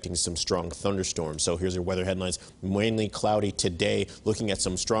expecting some strong thunderstorms. So here's your weather headlines. Mainly cloudy today, looking at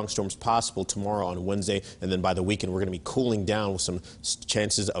some strong storms possible tomorrow on Wednesday, and then by the weekend we're going to be cooling down with some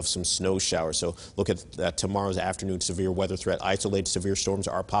chances of some snow showers. So look at that tomorrow's afternoon severe weather threat. Isolated severe storms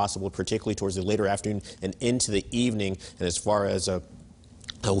are possible, particularly towards the later afternoon and into the evening. And as far as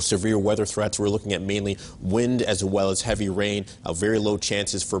severe weather threats, we're looking at mainly wind as well as heavy rain, very low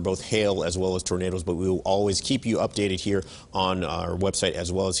chances for both hail as well as tornadoes, but we will always keep you updated here on our website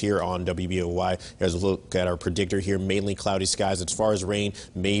as well as here on WBOY. As we look at our predictor here, mainly cloudy skies. As far as rain,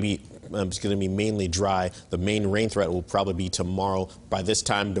 maybe it's going to be mainly dry. The main rain threat will probably be tomorrow. By this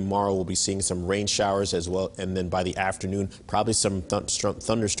time tomorrow, we'll be seeing some rain showers as well, and then by the afternoon, probably some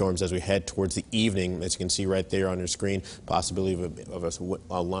thunderstorms as we head towards the evening. As you can see right there on your screen, possibility of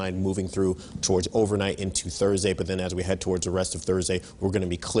a line moving through towards overnight into Thursday, but then as we head towards the rest of Thursday, we're going to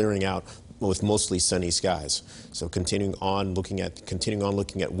be clearing out with mostly sunny skies. So continuing on looking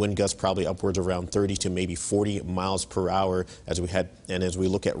at wind gusts probably upwards around 30 to maybe 40 miles per hour as we head, and as we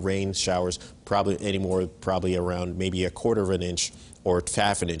look at rain showers, probably around maybe a quarter of an inch or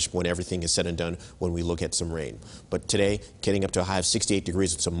half an inch when everything is said and done when we look at some rain. But today, getting up to a high of 68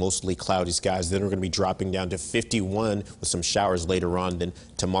 degrees with some mostly cloudy skies. Then we're going to be dropping down to 51 with some showers later on. Then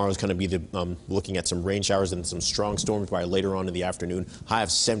tomorrow's going to be looking at some rain showers and some strong storms by later on in the afternoon. High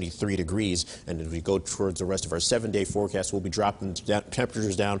of 73 degrees. And as we go towards the rest of our 7-day forecast, we'll be dropping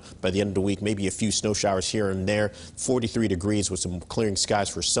temperatures down by the end of the week. Maybe a few snow showers here and there. 43 degrees with some clearing skies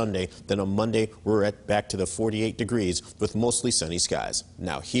for Sunday. Then on Monday, we're back to the 48 degrees with mostly sunny skies.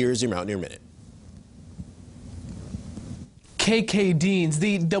 Now, here's your Mountaineer Minute. KK Deans,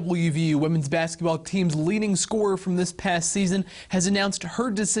 the WVU women's basketball team's leading scorer from this past season, has announced her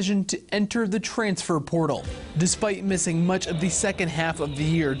decision to enter the transfer portal. Despite missing much of the second half of the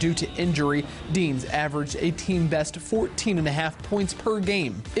year due to injury, Deans averaged a team-best 14.5 points per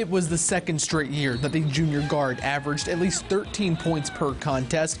game. It was the second straight year that the junior guard averaged at least 13 points per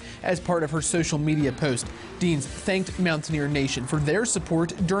contest. As part of her social media post, Deans thanked Mountaineer Nation for their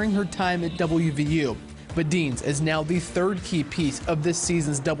support during her time at WVU. But Deans is now the third key piece of this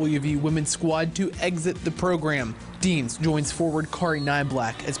season's WVU women's squad to exit the program. Deans joins forward Kari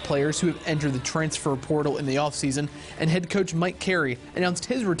Nyblack as players who have entered the transfer portal in the offseason, and head coach Mike Carey announced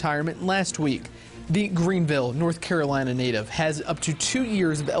his retirement last week. The Greenville, North Carolina native has up to 2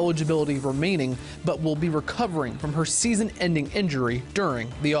 years of eligibility remaining, but will be recovering from her season-ending injury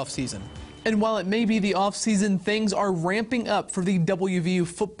during the offseason. And while it may be the offseason, things are ramping up for the WVU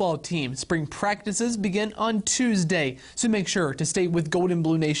football team. Spring practices begin on Tuesday, so make sure to stay with Gold and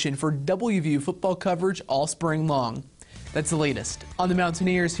Blue Nation for WVU football coverage all spring long. That's the latest. On the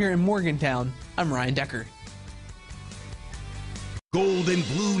Mountaineers here in Morgantown, I'm Ryan Decker. Gold and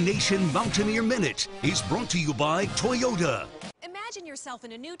Blue Nation Mountaineer Minute is brought to you by Toyota. Imagine yourself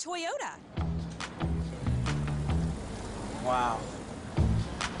in a new Toyota. Wow.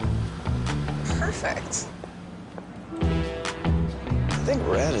 Perfect. I think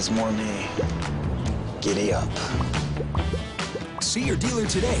red is more me. Giddy up. See your dealer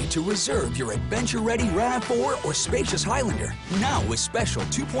today to reserve your adventure-ready RAV4 or spacious Highlander. Now with special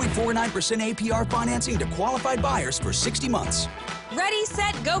 2.49% APR financing to qualified buyers for 60 months. Ready,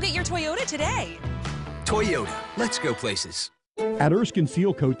 set, go get your Toyota today. Toyota, let's go places. At Erskine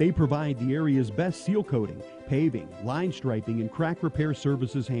Seal Coat, they provide the area's best seal coating, paving, line striping, and crack repair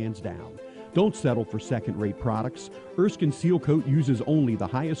services hands down. Don't settle for second-rate products. Erskine Seal Coat uses only the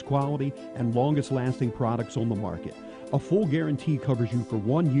highest quality and longest-lasting products on the market. A full guarantee covers you for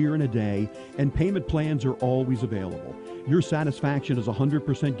 1 year and a day, and payment plans are always available. Your satisfaction is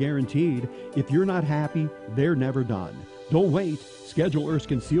 100% guaranteed. If you're not happy, they're never done. Don't wait. Schedule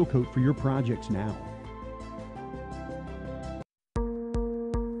Erskine Seal Coat for your projects now.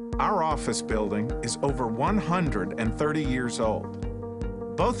 office building is over 130 years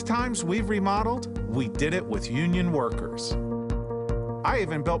old. Both times we've remodeled, we did it with union workers. I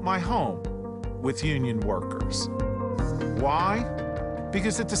even built my home with union workers. Why?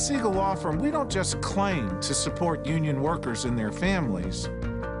 Because at the Siegel Law Firm, we don't just claim to support union workers and their families.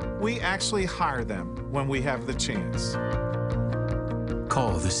 We actually hire them when we have the chance.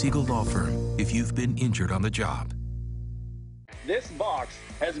 Call the Siegel Law Firm if you've been injured on the job. This box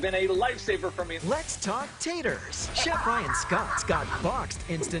has been a lifesaver for me. Let's talk taters. Chef Ryan Scott's got boxed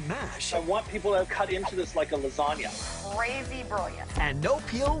instant mash. I want people to cut into this like a lasagna. Crazy brilliant. And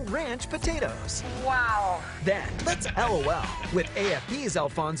no-peel ranch potatoes. Wow. Then let's LOL with AFP's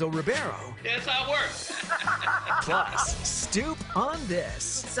Alfonso Ribeiro. That's how it works. Plus, stoop on this.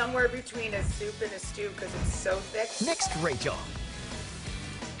 Somewhere between a soup and a stew because it's so thick. Next, Rachel.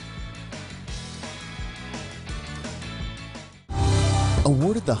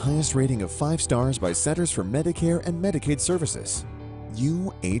 Awarded the highest rating of 5 stars by Centers for Medicare and Medicaid Services,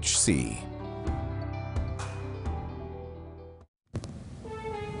 UHC.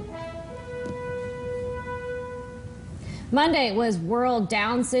 Monday was World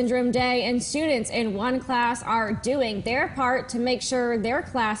Down Syndrome Day, and students in one class are doing their part to make sure their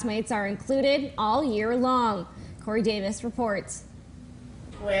classmates are included all year long. Corey Davis reports.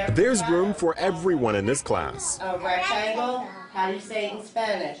 There's room for everyone in this class. A rectangle, how do you say it in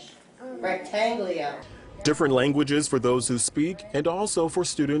Spanish? Rectanglio. Different languages for those who speak and also for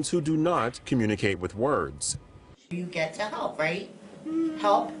students who do not communicate with words. You get to help, right?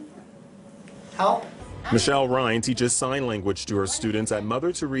 Help. Help. Michelle Ryan teaches sign language to her students at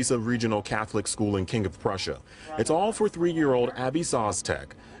Mother Teresa Regional Catholic School in King of Prussia. It's all for 3-year-old Abby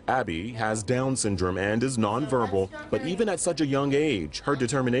Sostek. Abby has Down syndrome and is nonverbal, but even at such a young age, her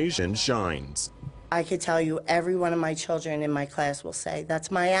determination shines. I could tell you every one of my children in my class will say,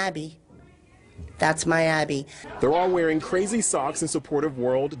 "That's my Abby. That's my Abby." They're all wearing crazy socks in support of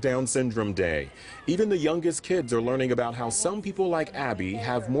World Down Syndrome Day. Even the youngest kids are learning about how some people like Abby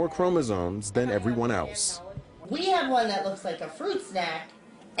have more chromosomes than everyone else. We have one that looks like a fruit snack,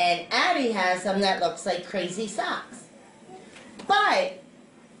 and Abby has some that looks like crazy socks. But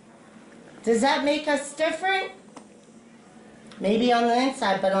does that make us different? Maybe on the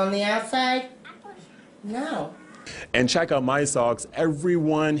inside, but on the outside, no. And check out my socks.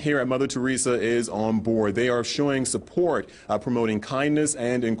 Everyone here at Mother Teresa is on board. They are showing support, promoting kindness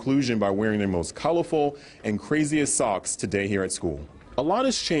and inclusion by wearing their most colorful and craziest socks today here at school. A lot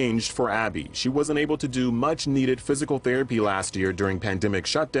has changed for Abby. She wasn't able to do much needed physical therapy last year during pandemic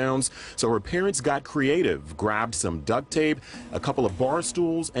shutdowns, so her parents got creative, grabbed some duct tape, a couple of bar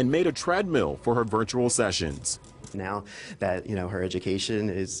stools, and made a treadmill for her virtual sessions. Now that, her education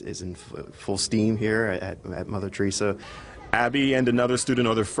is in full steam here at Mother Teresa. Abby and another student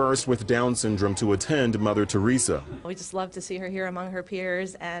are the first with Down syndrome to attend Mother Teresa. We just love to see her here among her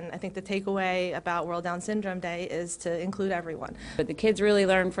peers, and I think the takeaway about World Down Syndrome Day is to include everyone. But the kids really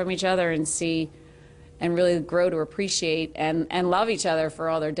learn from each other and see and really grow to appreciate and love each other for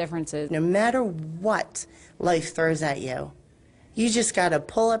all their differences. No matter what life throws at you, you just got to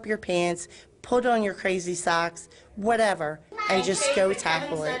pull up your pants, put on your crazy socks, whatever, and just go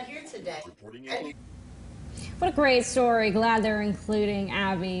tackle it. What a great story. Glad they're including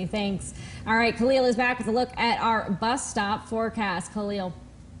Abby. Thanks. All right, Khalil is back with a look at our bus stop forecast. Khalil.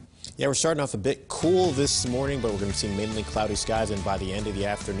 Yeah, we're starting off a bit cool this morning, but we're going to see mainly cloudy skies, and by the end of the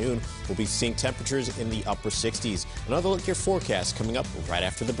afternoon, we'll be seeing temperatures in the upper 60s. Another look at your forecast coming up right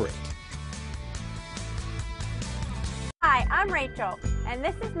after the break. Hi, I'm Rachel, and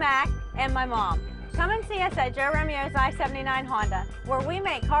this is Mac and my mom. Come and see us at Joe Romeo's I-79 Honda, where we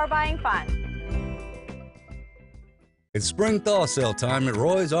make car buying fun. It's spring thaw sale time at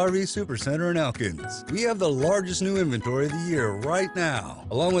Roy's RV Supercenter in Elkins. We have the largest new inventory of the year right now,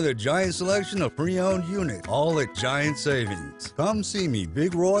 along with a giant selection of pre-owned units, all at giant savings. Come see me,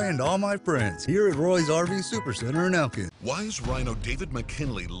 Big Roy, and all my friends here at Roy's RV Supercenter in Elkins. Why is Rhino David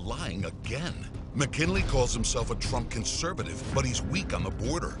McKinley lying again? McKinley calls himself a Trump conservative, but he's weak on the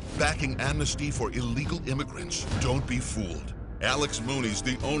border, backing amnesty for illegal immigrants. Don't be fooled. Alex Mooney's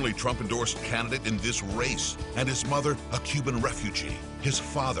the only Trump-endorsed candidate in this race, and his mother, a Cuban refugee. His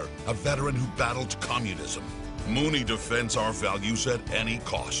father, a veteran who battled communism. Mooney defends our values at any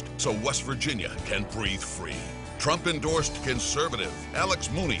cost, so West Virginia can breathe free. Trump-endorsed conservative Alex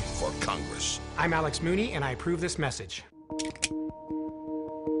Mooney for Congress. I'm Alex Mooney, and I approve this message.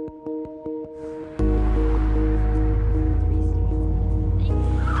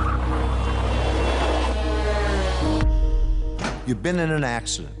 You've been in an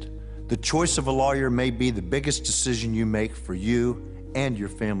accident. The choice of a lawyer may be the biggest decision you make for you and your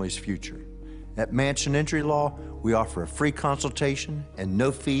family's future. At Mansion Injury Law, we offer a free consultation and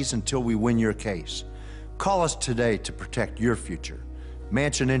no fees until we win your case. Call us today to protect your future.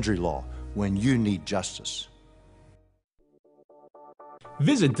 Mansion Injury Law, when you need justice.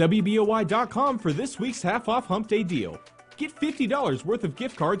 Visit WBOY.com for this week's half-off Hump Day deal. Get $50 worth of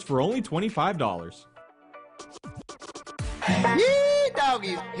gift cards for only $25. Yee,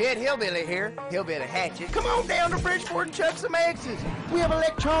 doggies. Head Hillbilly here, Hillbilly Hatchet. Come on down to Bridgeport and chuck some X's. We have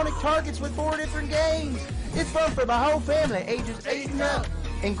electronic targets with 4 different games. It's fun for the whole family, ages 8 and up.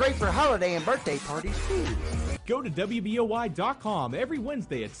 And great for holiday and birthday parties, too. Go to WBOY.com every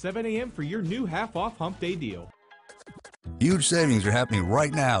Wednesday at 7 a.m. for your new half-off Hump Day deal. Huge savings are happening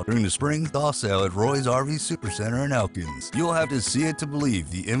right now during the spring thaw sale at Roy's RV Supercenter in Elkins. You'll have to see it to believe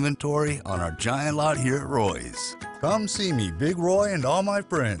the inventory on our giant lot here at Roy's. Come see me, Big Roy, and all my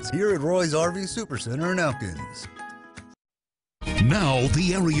friends here at Roy's RV Supercenter in Elkins. Now,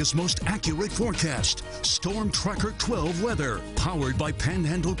 the area's most accurate forecast. Storm Tracker 12 weather, powered by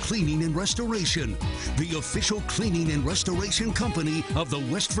Panhandle Cleaning and Restoration, the official cleaning and restoration company of the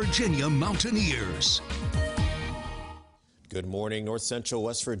West Virginia Mountaineers. Good morning, North Central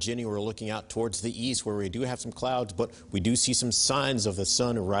West Virginia. We're looking out towards the east where we do have some clouds, but we do see some signs of the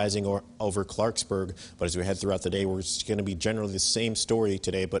sun rising over Clarksburg. But as we head throughout the day, we're going to be generally the same story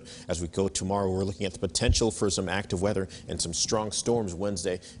today. But as we go tomorrow, we're looking at the potential for some active weather and some strong storms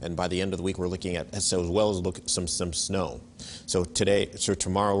Wednesday. And by the end of the week, we're looking at, as well as some snow. So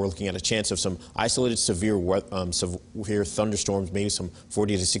tomorrow, we're looking at a chance of some isolated severe thunderstorms, maybe some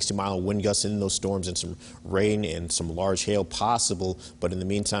 40 to 60 mile wind gusts in those storms, and some rain and some large hail possible. But in the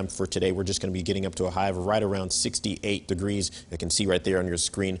meantime, for today, we're just going to be getting up to a high of right around 68 degrees. You can see right there on your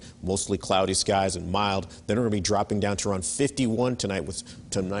screen, mostly cloudy skies and mild. Then we're going to be dropping down to around 51 tonight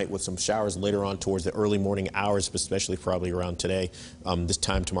with some showers later on towards the early morning hours, especially probably around today. This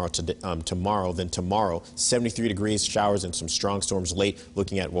time tomorrow, 73 degrees, showers and some strong storms late,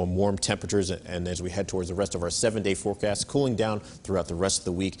 looking at warm temperatures. And as we head towards the rest of our 7-day forecast, cooling down throughout the rest of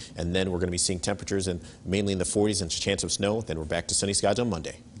the week. And then we're going to be seeing temperatures mainly in the 40s and a chance of snow. Then we're back to sunny skies on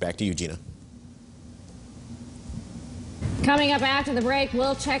Monday. Back to you, Jeena. Coming up after the break,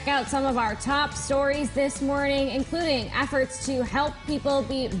 we'll check out some of our top stories this morning, including efforts to help people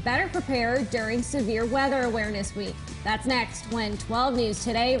be better prepared during Severe Weather Awareness Week. That's next when 12 News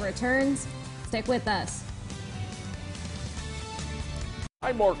Today returns. Stick with us.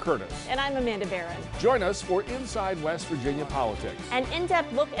 I'm Mark Curtis. And I'm Amanda Barron. Join us for Inside West Virginia Politics. An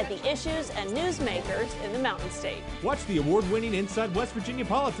in-depth look at the issues and newsmakers in the Mountain State. Watch the award-winning Inside West Virginia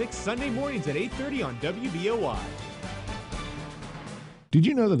Politics Sunday mornings at 8:30 on WBOY. Did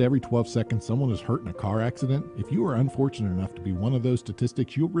you know that every 12 seconds someone is hurt in a car accident? If you are unfortunate enough to be one of those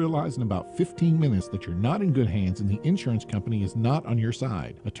statistics, you'll realize in about 15 minutes that you're not in good hands and the insurance company is not on your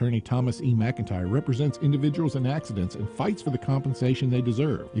side. Attorney Thomas E. McIntyre represents individuals in accidents and fights for the compensation they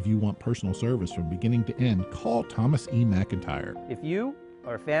deserve. If you want personal service from beginning to end, call Thomas E. McIntyre. If you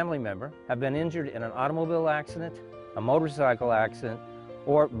or a family member have been injured in an automobile accident, a motorcycle accident,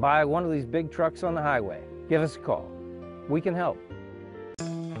 or by one of these big trucks on the highway, give us a call. We can help.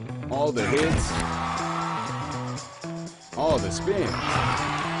 All the hits, all the spins,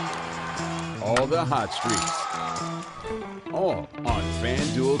 all the hot streaks, all on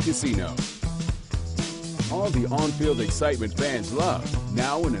FanDuel Casino. All the on-field excitement fans love,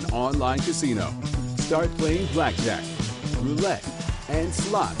 now in an online casino. Start playing blackjack, roulette, and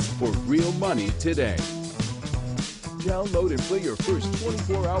slots for real money today. Download and play your first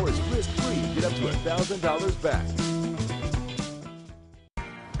 24 hours risk-free. Get up to $1,000 back.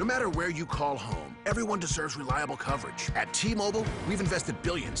 No matter where you call home, everyone deserves reliable coverage. At T-Mobile, we've invested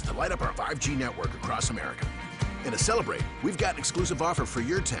billions to light up our 5G network across America. And to celebrate, we've got an exclusive offer for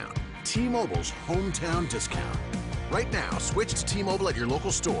your town, T-Mobile's hometown discount. Right now, switch to T-Mobile at your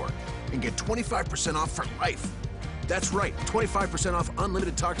local store and get 25% off for life. That's right, 25% off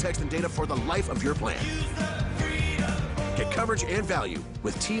unlimited talk, text, and data for the life of your plan. Get coverage and value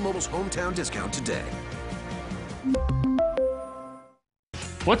with T-Mobile's hometown discount today.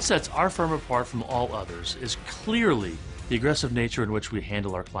 What sets our firm apart from all others is clearly the aggressive nature in which we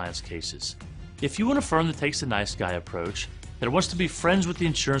handle our clients' cases. If you want a firm that takes the nice guy approach, that wants to be friends with the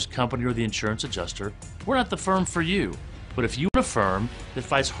insurance company or the insurance adjuster, we're not the firm for you. But if you want a firm that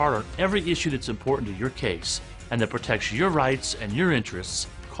fights hard on every issue that's important to your case and that protects your rights and your interests,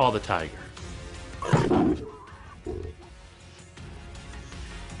 call the Tiger.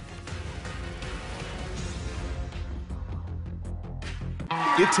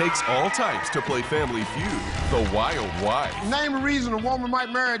 It takes all types to play Family Feud, The Wild Wife. Name a reason a woman might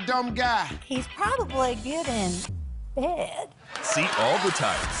marry a dumb guy. He's probably good in bed. See all the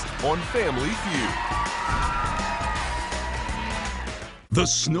types on Family Feud. The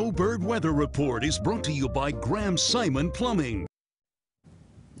Snowbird Weather Report is brought to you by Graham Simon Plumbing.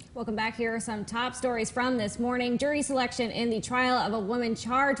 Welcome back. Here are some top stories from this morning. Jury selection in the trial of a woman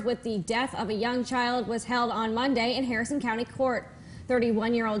charged with the death of a young child was held on Monday in Harrison County Court.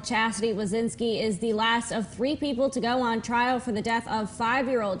 31-year-old Chastity Wazinski is the last of 3 people to go on trial for the death of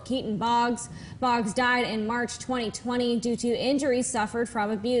 5-year-old Keaton Boggs. Boggs died in March 2020 due to injuries suffered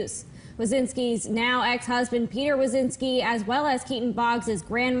from abuse. Wazinski's now ex-husband Peter Wazinski, as well as Keaton Boggs'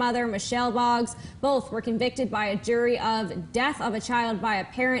 grandmother Michelle Boggs, both were convicted by a jury of death of a child by a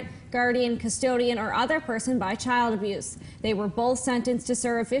parent, guardian, custodian, or other person by child abuse. They were both sentenced to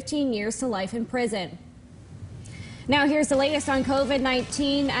serve 15 years to life in prison. Now here's the latest on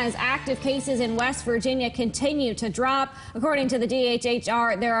COVID-19 as active cases in West Virginia continue to drop. According to the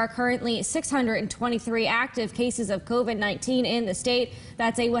DHHR, there are currently 623 active cases of COVID-19 in the state.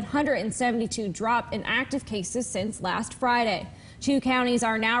 That's a 172 drop in active cases since last Friday. 2 counties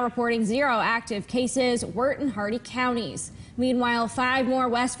are now reporting 0 active cases, Wirt and Hardy counties. Meanwhile, 5 more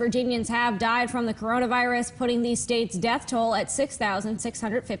West Virginians have died from the coronavirus, putting the state's death toll at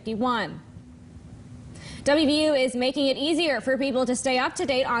 6,651. WVU is making it easier for people to stay up to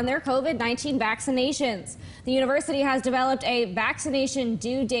date on their COVID-19 vaccinations. The university has developed a vaccination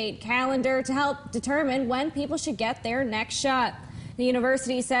due date calendar to help determine when people should get their next shot. The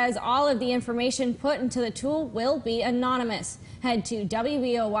university says all of the information put into the tool will be anonymous. Head to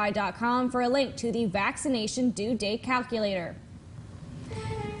WVOY.com for a link to the vaccination due date calculator.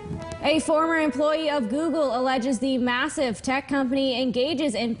 A former employee of Google alleges the massive tech company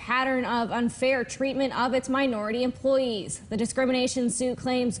engages in pattern of unfair treatment of its minority employees. The discrimination suit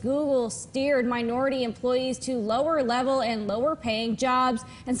claims Google steered minority employees to lower level and lower paying jobs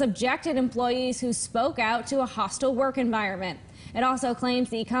and subjected employees who spoke out to a hostile work environment. It also claims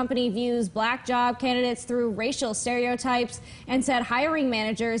the company views black job candidates through racial stereotypes and said hiring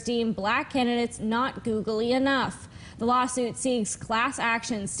managers deem black candidates not googly enough. The lawsuit seeks class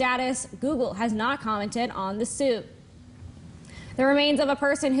action status. Google has not commented on the suit. The remains of a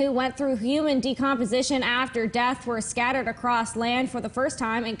person who went through human decomposition after death were scattered across land for the first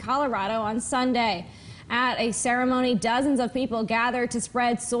time in Colorado on Sunday. At a ceremony, dozens of people gathered to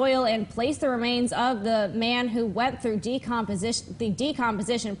spread soil and place the remains of the man who went through the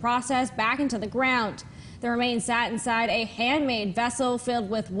decomposition process back into the ground. The remains sat inside a handmade vessel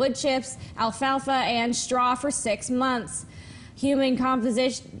filled with wood chips, alfalfa, and straw for 6 months. Human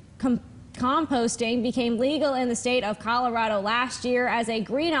composting became legal in the state of Colorado last year as a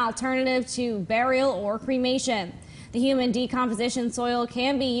green alternative to burial or cremation. The human decomposition soil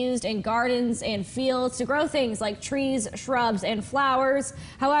can be used in gardens and fields to grow things like trees, shrubs, and flowers.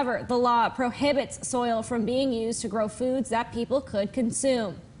 However, the law prohibits soil from being used to grow foods that people could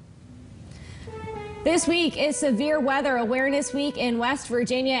consume. This week is Severe Weather Awareness Week in West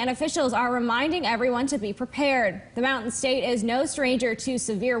Virginia, and officials are reminding everyone to be prepared. The Mountain State is no stranger to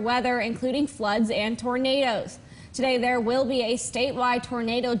severe weather, including floods and tornadoes. Today, there will be a statewide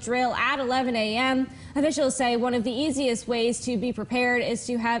tornado drill at 11 a.m. Officials say one of the easiest ways to be prepared is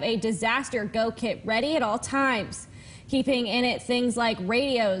to have a disaster go kit ready at all times, keeping in it things like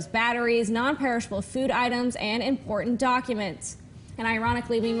radios, batteries, non-perishable food items, and important documents. And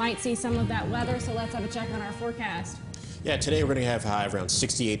ironically, we might see some of that weather, so let's have a check on our forecast. Yeah, today we're going to have a high of around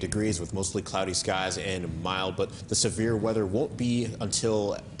 68 degrees with mostly cloudy skies and mild, but the severe weather won't be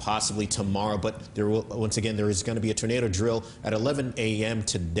until possibly tomorrow. But once again, there is going to be a tornado drill at 11 a.m.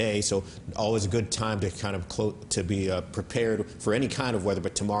 today, so always a good time to kind of be prepared for any kind of weather.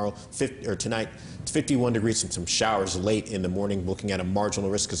 But tomorrow, tonight, 51 degrees and some showers late in the morning. Looking at a marginal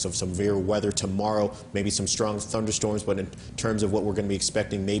risk of some severe weather tomorrow, maybe some strong thunderstorms. But in terms of what we're going to be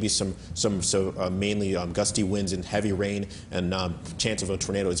expecting, maybe mainly gusty winds and heavy rain, and chance of a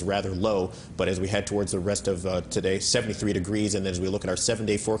tornado is rather low. But as we head towards the rest of today, 73 degrees, and then as we look at our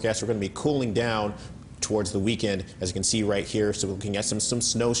 7-day forecast, we're going to be cooling down towards the weekend, as you can see right here. So we're looking at some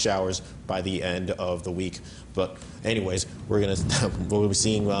snow showers by the end of the week. But anyways, we'll be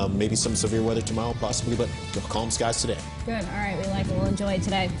seeing maybe some severe weather tomorrow, possibly, but calm skies today. Good. All right. We like it. We'll enjoy it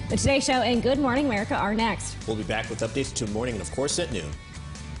today. The Today Show and Good Morning America are next. We'll be back with updates tomorrow morning and, of course, at noon.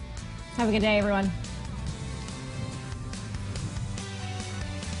 Have a good day, everyone.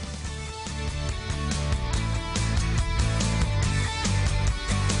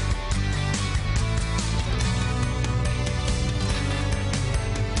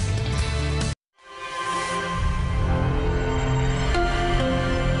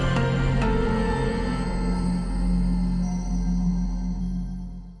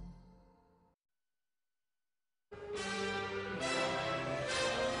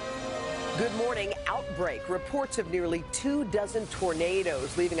 Good morning. Outbreak. Reports of nearly 24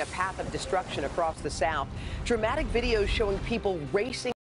 tornadoes leaving a path of destruction across the South. Dramatic videos showing people racing